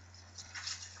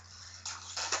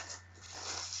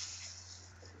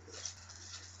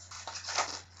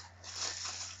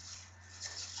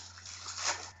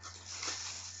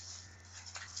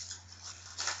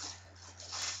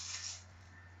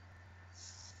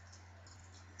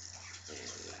 And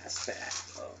last pack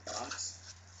of box.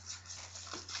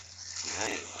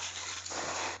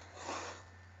 Nice.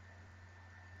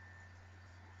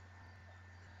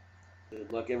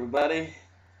 Good luck, everybody.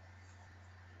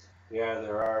 Yeah,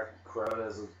 there are. Crown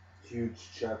has a huge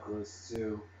checklist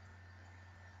too.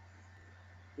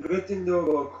 The good thing though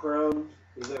about Crown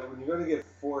is that when you're gonna get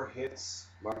 4 hits,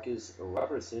 Marcus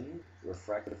Robertson,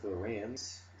 refractor for the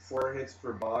Rams. 4 hits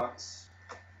per box,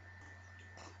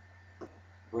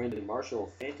 Brandon Marshall,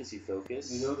 fantasy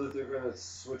focus. you know that they're gonna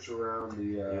switch around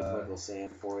There's the. Michael Sam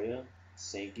for you.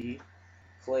 Sankey.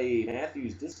 Clay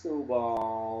Matthews, disco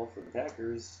ball for the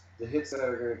Packers. The hits that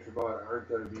are going to come out aren't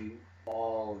going to be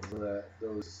all of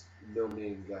those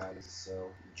no-name guys. So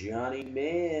Johnny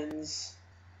Mans.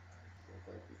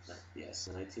 Yes,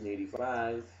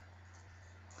 1985.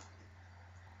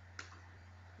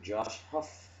 Josh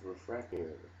Huff,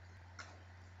 refractor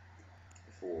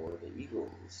for the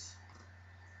Eagles.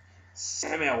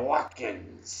 Sammy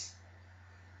Watkins.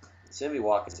 Sammy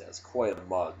Watkins has quite a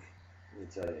mug, let me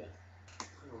tell you.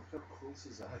 oh, how close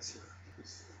his eyes are.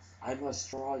 I must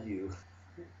draw you.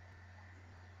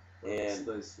 That's And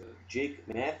nice, Jake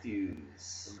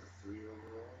Matthews. Number 3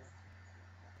 overall.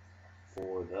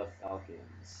 for the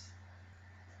Falcons.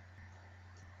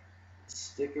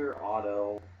 Sticker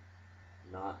auto,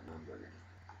 not numbered.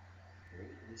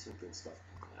 There's some good stuff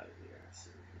coming out of here. So,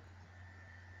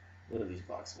 none of these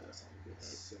box sets sound good.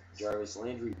 Right? Jarvis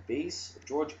Landry base.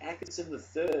 George Atkinson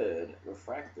III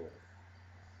refractor.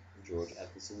 George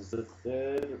Atkinson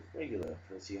III regular.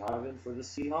 Percy Harvin for the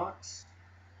Seahawks.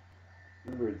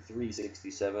 Numbered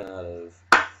 367 out of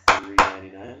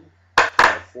 399.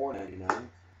 499.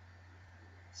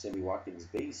 Sammy Watkins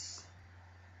base.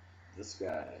 This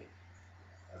guy.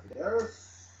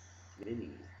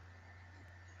 Mini.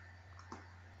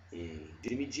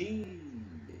 Jimmy G.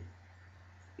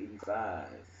 85.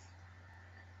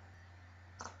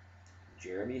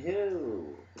 Jeremy Hill.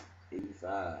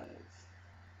 85.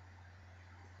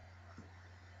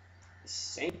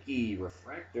 Sankey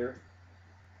refractor.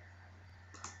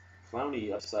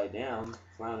 Clowney upside down,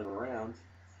 clowning around.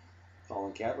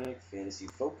 Colin Kaepernick, Fantasy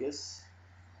Focus.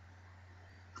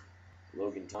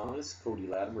 Logan Thomas, Cody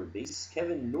Latimer base.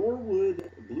 Kevin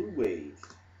Norwood, Blue Wave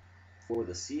for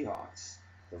the Seahawks.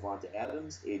 Devonta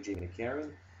Adams, AJ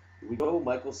McCarron. Here we go,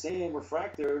 Michael Sam,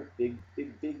 refractor, big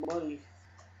money.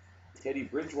 Teddy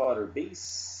Bridgewater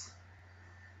base.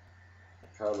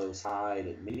 Carlos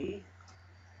Hyde mini.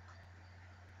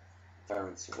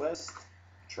 Terrence West.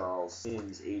 Charles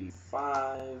Sims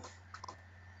 85.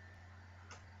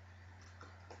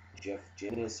 Jeff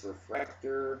Janis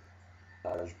refractor.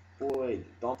 Taj Boyd.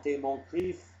 Dante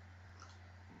Moncrief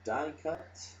die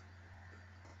cut.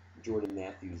 Jordan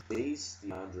Matthews base.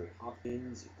 DeAndre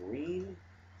Hopkins green.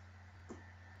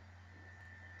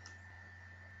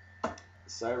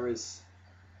 Cyrus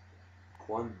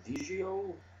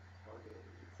Quanjo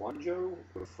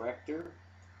refractor.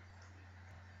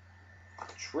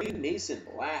 Trey Mason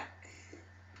black.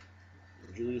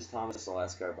 Julius Thomas, the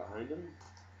last card behind him.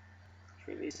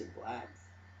 Trey Mason black.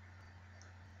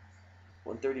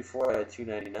 134 out of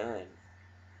 299.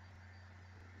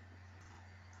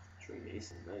 Trey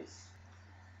Mason, nice.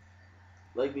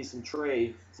 Like me some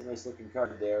Trey. It's a nice looking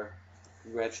card there.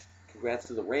 Congrats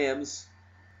to the Rams.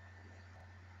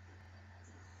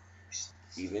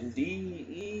 Stephen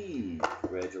D.E.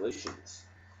 Congratulations.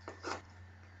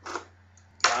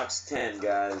 Box 10,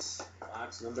 guys.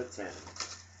 Box number 10.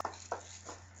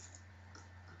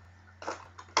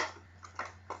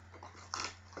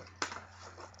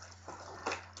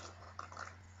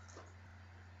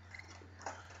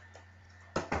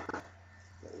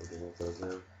 Looking at those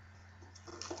now.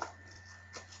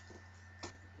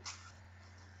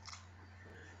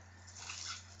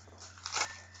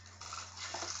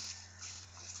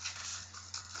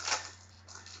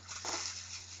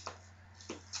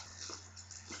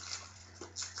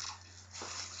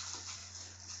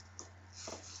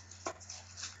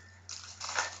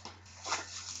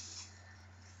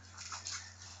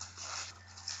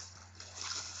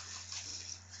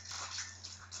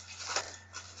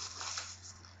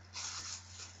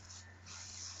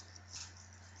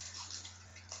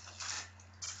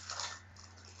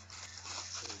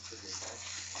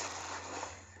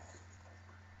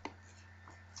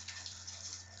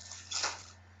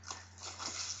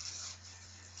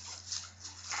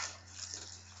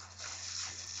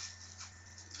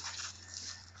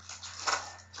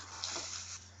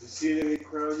 You see any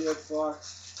crown yet,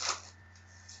 Fox?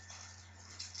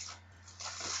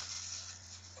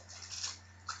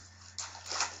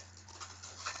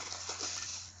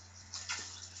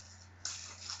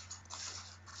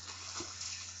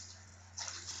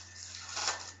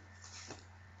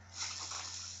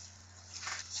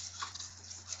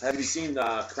 Have you seen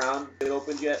the Crown been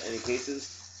opened yet? Any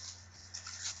cases?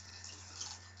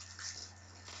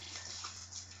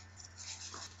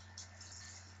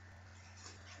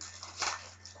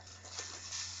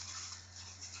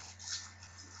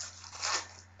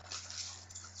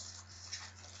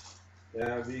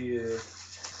 Yeah, I'll be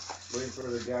waiting for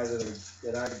the guy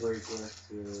that I break with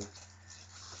to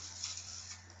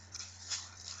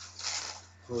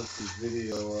post his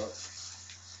video up.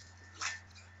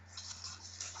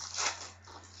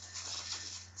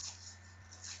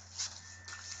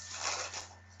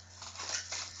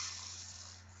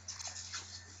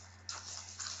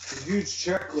 A huge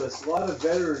checklist, a lot of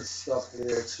veteran stuff in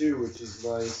there too, which is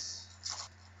nice.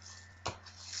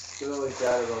 I like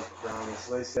that about Crown.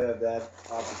 It's nice to have that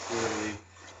opportunity.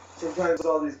 Sometimes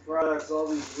all these products, all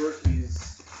these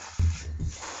rookies.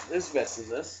 There's vets in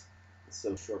this. It's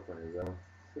so short printed though.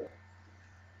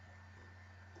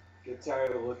 Get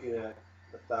tired of looking at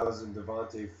 1,000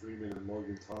 Devontae Freeman and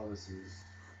Logan Thomas's.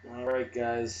 All right,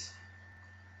 guys.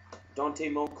 Dante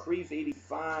Moncrief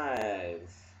 85.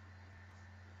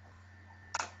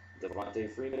 Devontae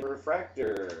Freeman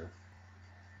refractor.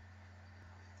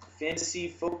 Fantasy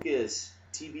Focus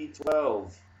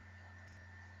TB12.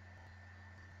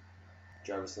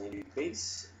 Jarvis Landry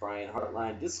base. Brian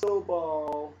Hartline disco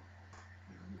ball.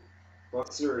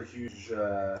 Bucks are a huge,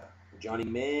 Johnny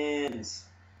Mans.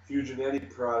 huge Netty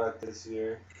product this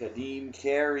year. Kadeem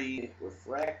Carey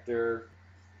refractor.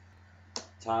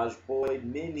 Taj Boyd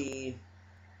mini.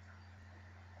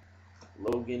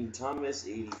 Logan Thomas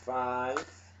 85.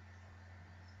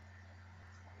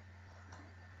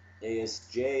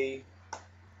 ASJ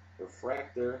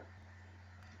refractor.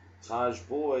 Taj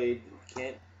Boyd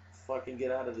can't fucking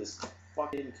get out of this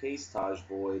fucking case. Taj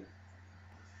Boyd.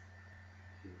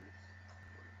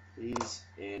 He's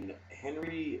in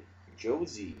Henry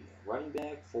Josie, running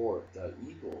back for the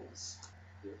Eagles.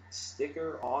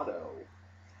 Sticker auto.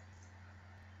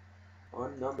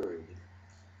 Unnumbered.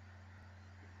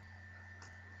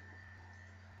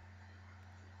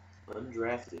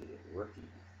 Undrafted rookie.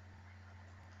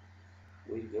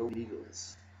 Way to go,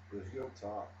 Eagles. Way to go,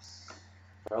 Tops.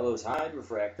 Carlos Hyde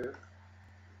refractor.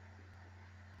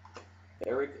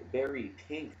 Eric Berry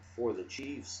pink for the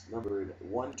Chiefs, numbered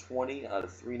 120 out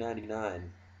of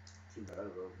 399. Too bad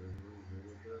about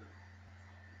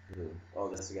that. Oh,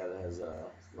 that's the guy that has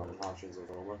non-Hodgkin's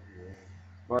lymphoma. Yeah.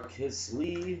 Marquez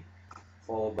Lee,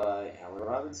 followed by Allen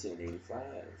Robinson, 85.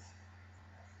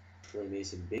 Troy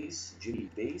Mason base, Jimmy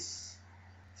base,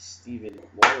 Stephen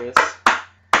Morris,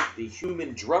 the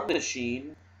human drum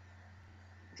machine,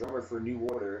 drummer for New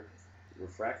Order,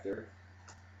 refractor.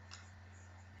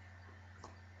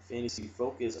 Fantasy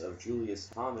Focus of Julius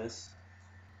Thomas.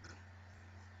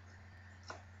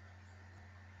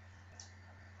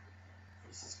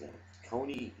 This is going to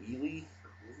Coney Ely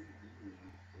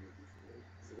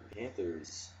for the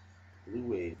Panthers. Blue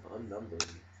Wave unnumbered.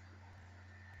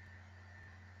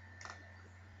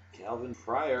 Calvin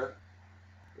Pryor,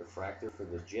 refractor for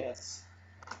the Jets.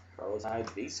 Carlos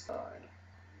Hyde base card.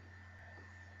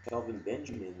 Kelvin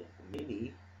Benjamin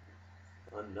mini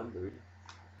unnumbered.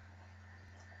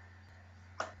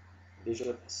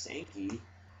 Bishop Sankey.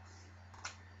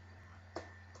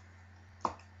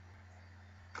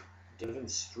 Devin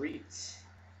Street.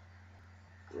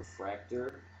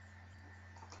 Refractor.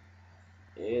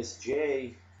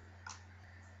 ASJ.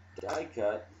 Die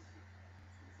cut.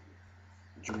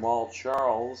 Jamal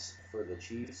Charles for the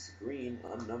Chiefs. Green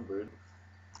unnumbered.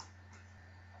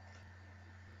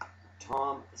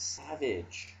 Tom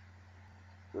Savage.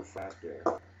 Refractor.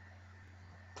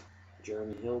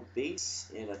 Jeremy Hill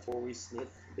base and a Torrey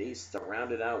Smith base to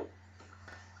round it out.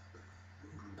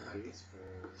 Base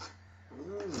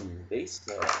Base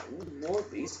card. More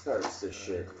base cards this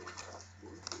shit.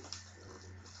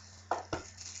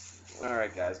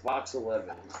 Alright guys, box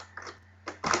 11.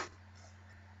 I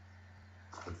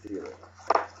can feel it.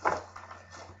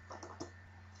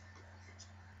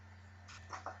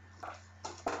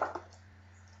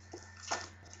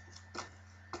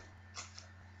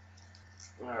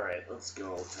 Alright, let's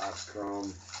go. Topps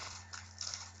Chrome.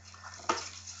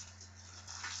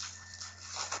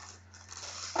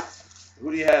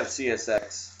 Who do you have,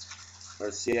 CSX? Or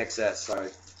CXS, sorry.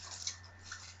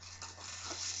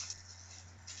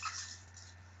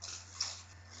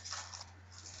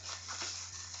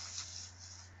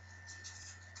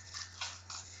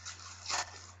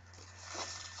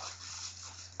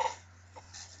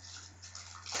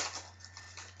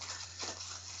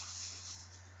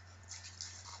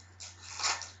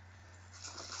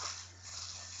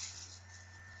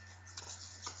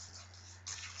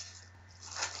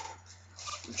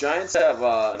 Giants have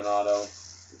an auto.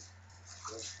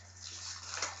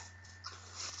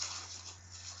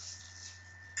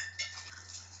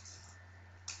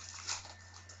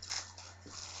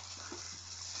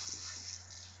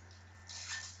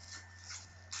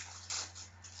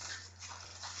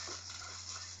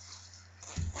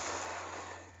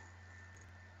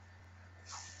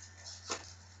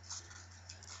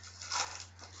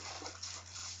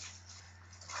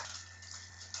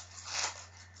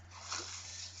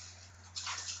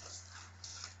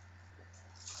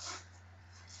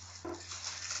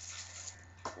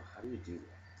 How do you do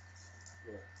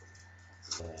that?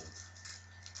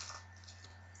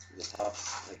 The top,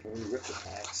 like when you rip the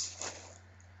packs,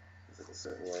 it's like a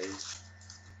certain way.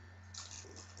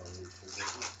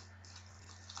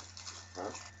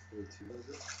 Huh?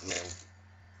 No.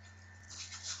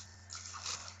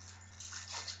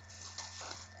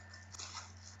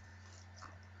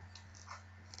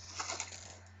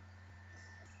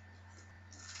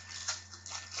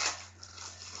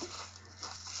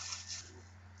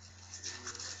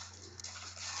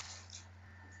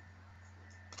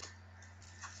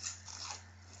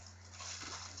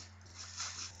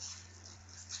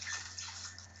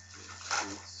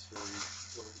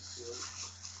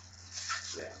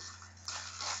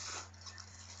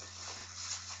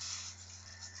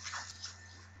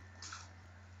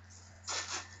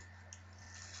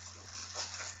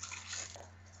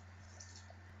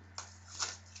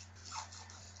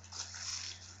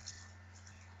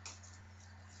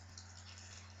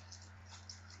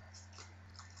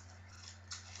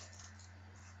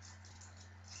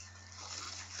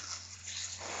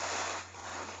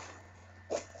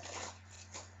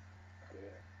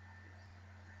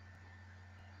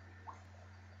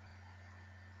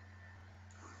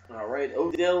 All right,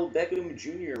 Odell Beckham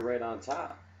Jr. right on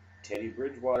top. Teddy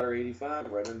Bridgewater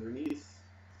 85 right underneath.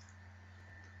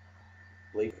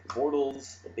 Blake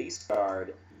Bortles, a base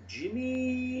card.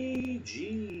 Jimmy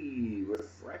G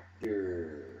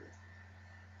refractor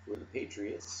for the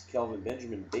Patriots. Kelvin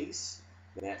Benjamin base.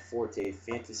 Matt Forte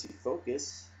fantasy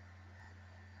focus.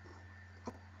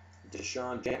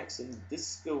 Deshaun Jackson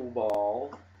disco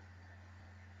ball.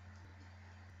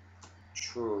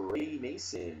 Trey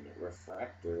Mason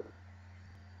refractor.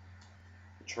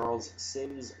 Charles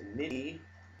Sims mini.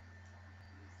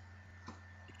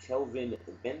 Kelvin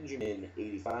Benjamin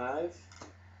 85.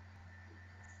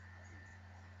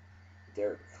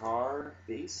 Derek Carr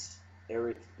base.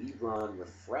 Eric Ebron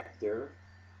refractor.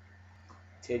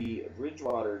 Teddy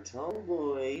Bridgewater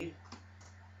tomboy.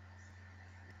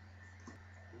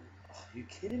 Oh, you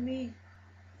kidding me?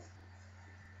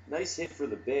 Nice hit for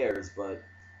the Bears, but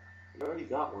you already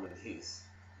got one of these.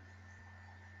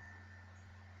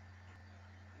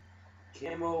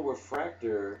 Camo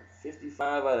refractor,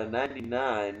 55 out of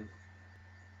 99.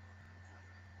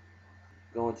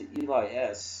 Going to Eli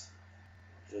S.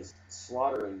 Just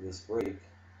slaughtering this break.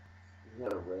 Isn't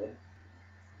that a red?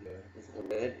 Yeah. A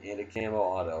red and a camo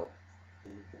auto.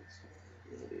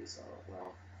 It's a base auto.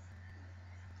 Wow.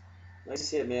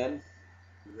 Nice hit, man.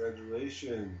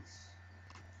 Congratulations.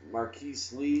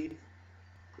 Marquise Lee,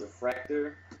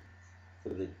 refractor for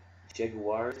the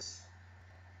Jaguars.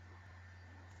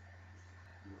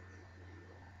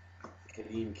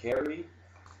 Kadeem Carey,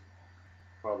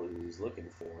 probably who he's looking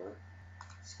for.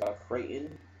 Scott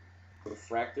Creighton,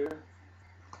 refractor.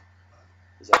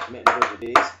 Is that commitment over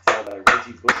days? Followed by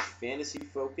Reggie Bush, fantasy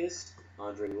focus.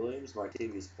 Andre Williams,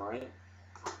 Martavius Bryant.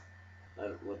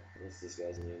 What's this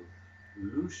guy's name?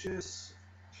 Lucius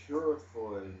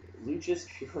Purifoy. Lucius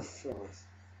Purifoy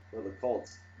for the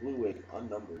Colts. Blue wing,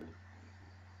 unnumbered.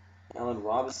 Allen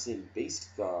Robinson, base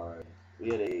guard. We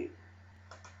had a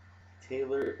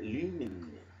Taylor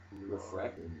Lumen,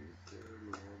 refractor.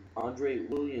 Andre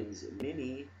Williams,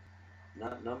 mini,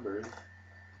 not numbered.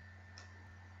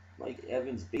 Mike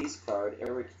Evans, base card.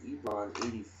 Eric Ebron,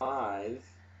 85.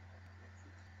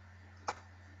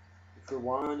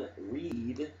 Kerwan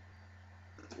Reed,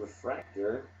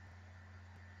 refractor.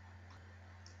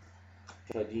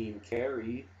 Kadeem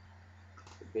Carey.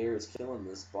 The Bears killing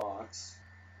this box.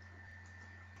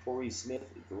 Torrey Smith,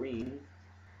 green.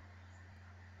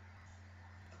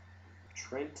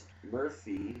 Trent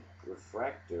Murphy,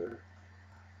 refractor.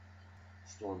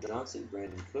 Storm Johnson,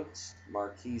 Brandon Cooks,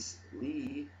 Marquise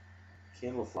Lee,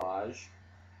 camouflage,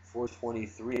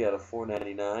 423 out of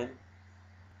 499.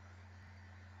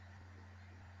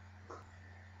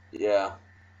 Yeah,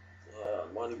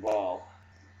 money ball.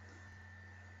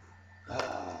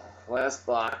 Last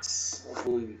box.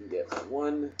 Hopefully we can get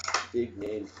one big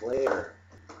name player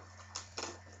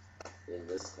in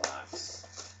this box.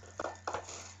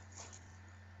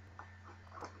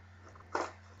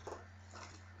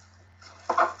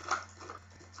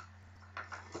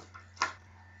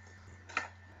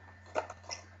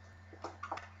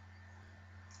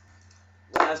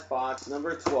 Last box,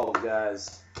 number 12,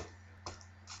 guys.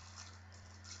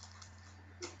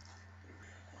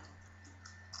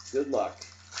 Good luck.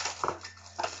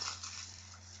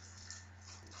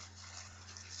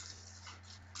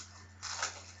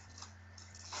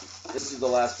 This is the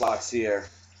last box here.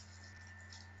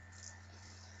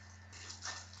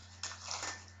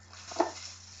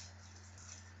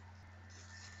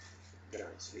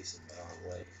 It's facing the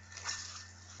wrong way.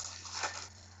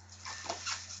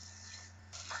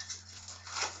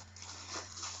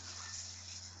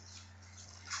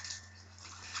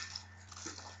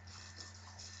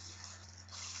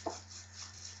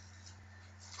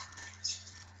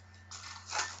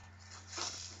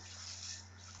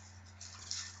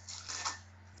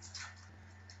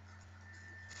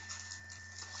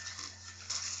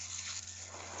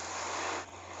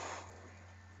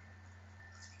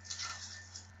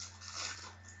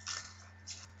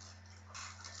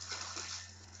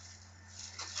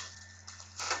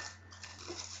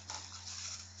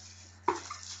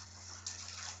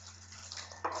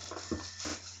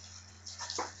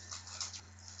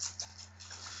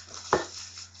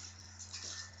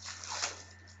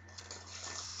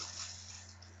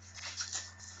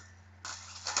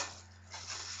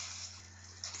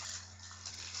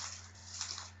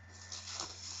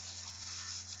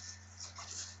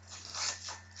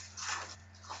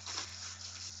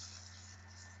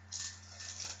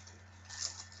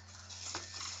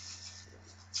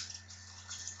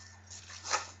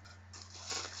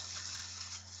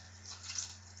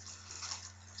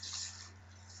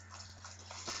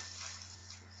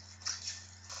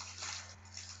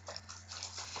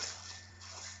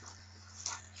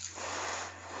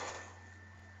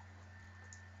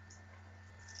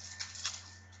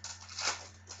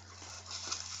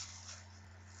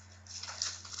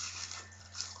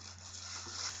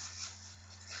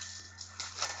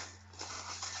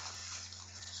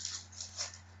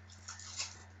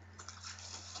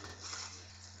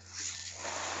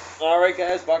 All right,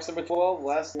 guys. Box number 12,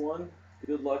 last one.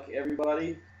 Good luck,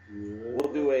 everybody. Yeah.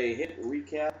 We'll do a hit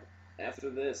recap after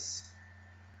this.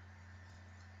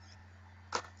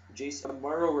 Jason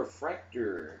Amaro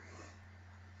Refractor.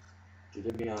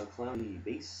 Jadeveon Clowney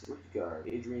Base Rookie Card.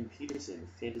 Adrian Peterson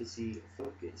Fantasy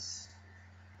Focus.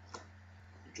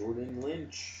 Jordan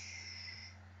Lynch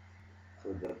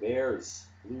for the Bears.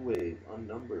 Blue Wave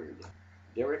Unnumbered.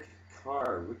 Derek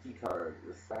Carr Rookie Card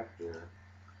Refractor.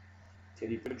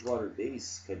 Teddy Bridgewater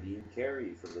Base Kadeem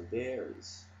Carey for the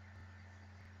Bears.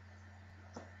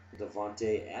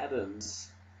 Devontae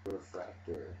Adams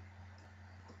Refractor.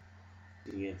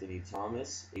 D'Anthony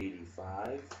Thomas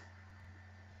 85.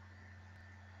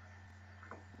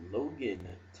 Logan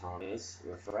Thomas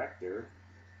Refractor.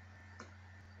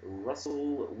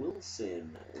 Russell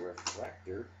Wilson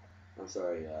Refractor. I'm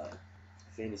sorry,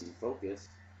 Fantasy Focus.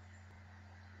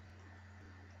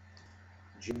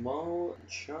 Jamal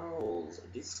Charles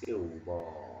Disco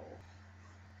Ball.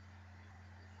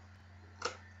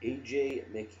 AJ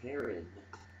McCarron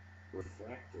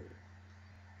Refractor.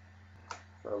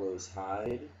 Carlos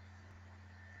Hyde.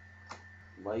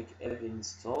 Mike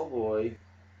Evans Tallboy.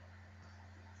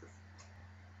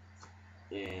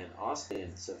 And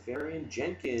Austin Safarian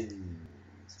Jenkins.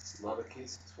 It's not a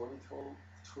case of 2012,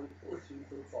 2014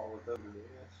 football with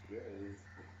WSJ.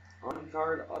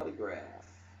 On-card autograph.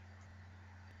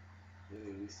 Yeah,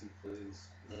 at least he plays.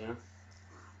 Yeah.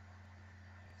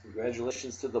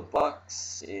 Congratulations to the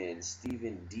Bucks and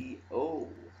Stephen D.O.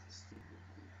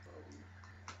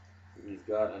 We've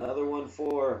got another one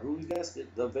for, who guessed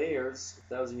it, the Bears,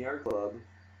 1,000-Yard Club.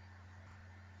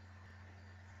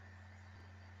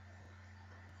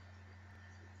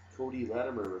 Cody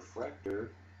Latimer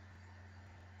Refractor.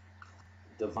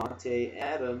 Devontae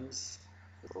Adams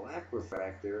Black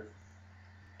Refractor.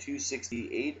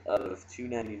 268 out of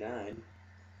 299.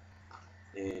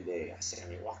 And a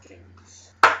Sammy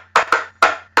Watkins.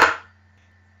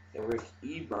 Eric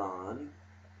Ebron.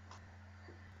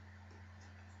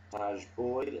 Taj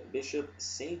Boyd Bishop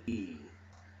Sankey.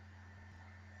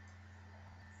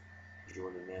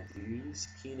 Jordan Matthews.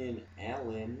 Keenan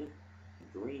Allen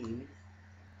Green.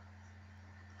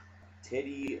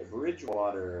 Teddy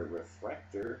Bridgewater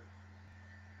Refractor.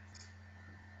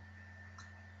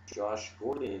 Josh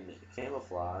Gordon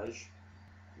Camouflage,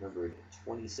 numbered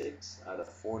 26 out of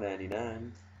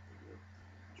 499.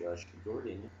 Josh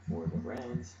Gordon for the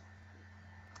Browns.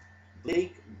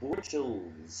 Blake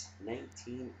Bortles,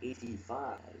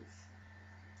 1985.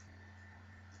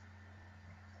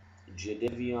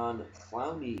 Jadeveon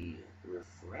Clowney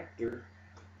Refractor.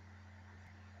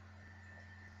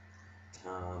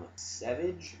 Tom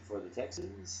Savage for the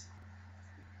Texans.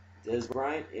 Des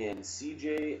Bryant and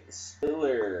CJ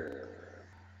Spiller.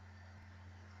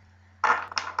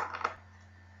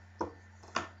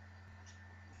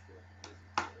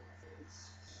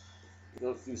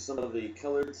 Go through some of the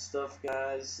colored stuff,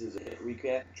 guys. There's a hit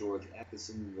recap. George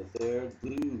Atkinson III,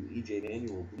 blue. E.J.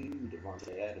 Manuel, blue.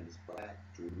 Devontae Adams, black.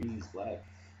 Drew Reeves, black.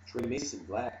 Trey Mason,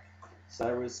 black.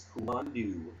 Cyrus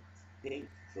Kumandu, pink.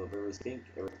 Phil Rivers, pink.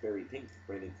 Eric Berry, pink.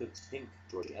 Brandon Cooks, pink.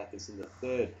 George Atkinson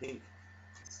III, pink.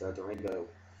 Start the rainbow.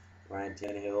 Ryan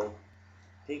Tannehill,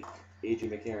 pink. AJ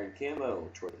McCarron, camo.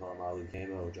 Troy Polamalu,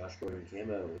 camo. Josh Gordon,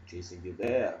 camo. Jason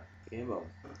Gilbert, camo.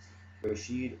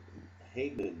 Rashid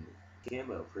Hageman,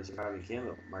 camo. Chris Harvey,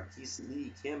 camo. Marquise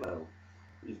Lee, camo.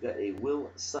 We've got a Will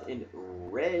Sutton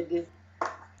red.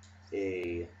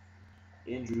 A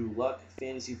Andrew Luck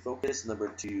Fantasy Focus, number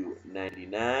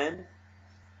 299.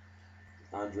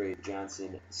 Andre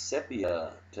Johnson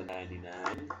Sepia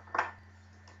 /99.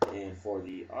 And for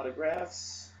the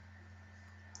autographs,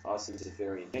 Austin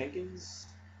Safarian Jenkins,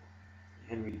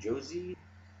 Henry Josie,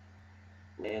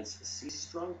 Lance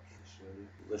Seastrunk,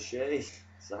 Lachey,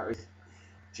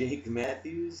 Jake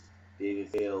Matthews, David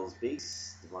Fales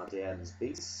base, Devontae Adams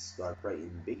base, Scott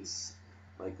Crichton base,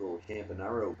 Michael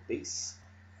Campanaro base,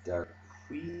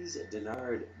 Darqueze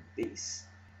Dennard base,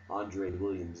 Andre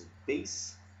Williams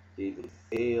base, David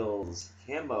Fales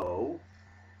camo,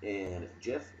 and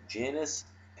Jeff Janis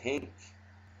pink.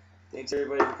 Thanks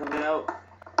everybody for coming out.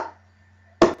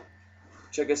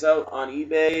 Check us out on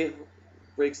eBay.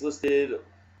 Breaks listed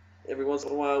every once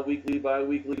in a while, weekly,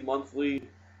 bi-weekly, monthly,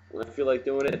 when I feel like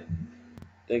doing it.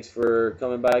 Thanks for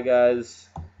coming by, guys.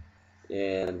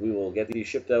 And we will get these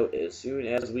shipped out as soon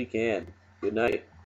as we can. Good night.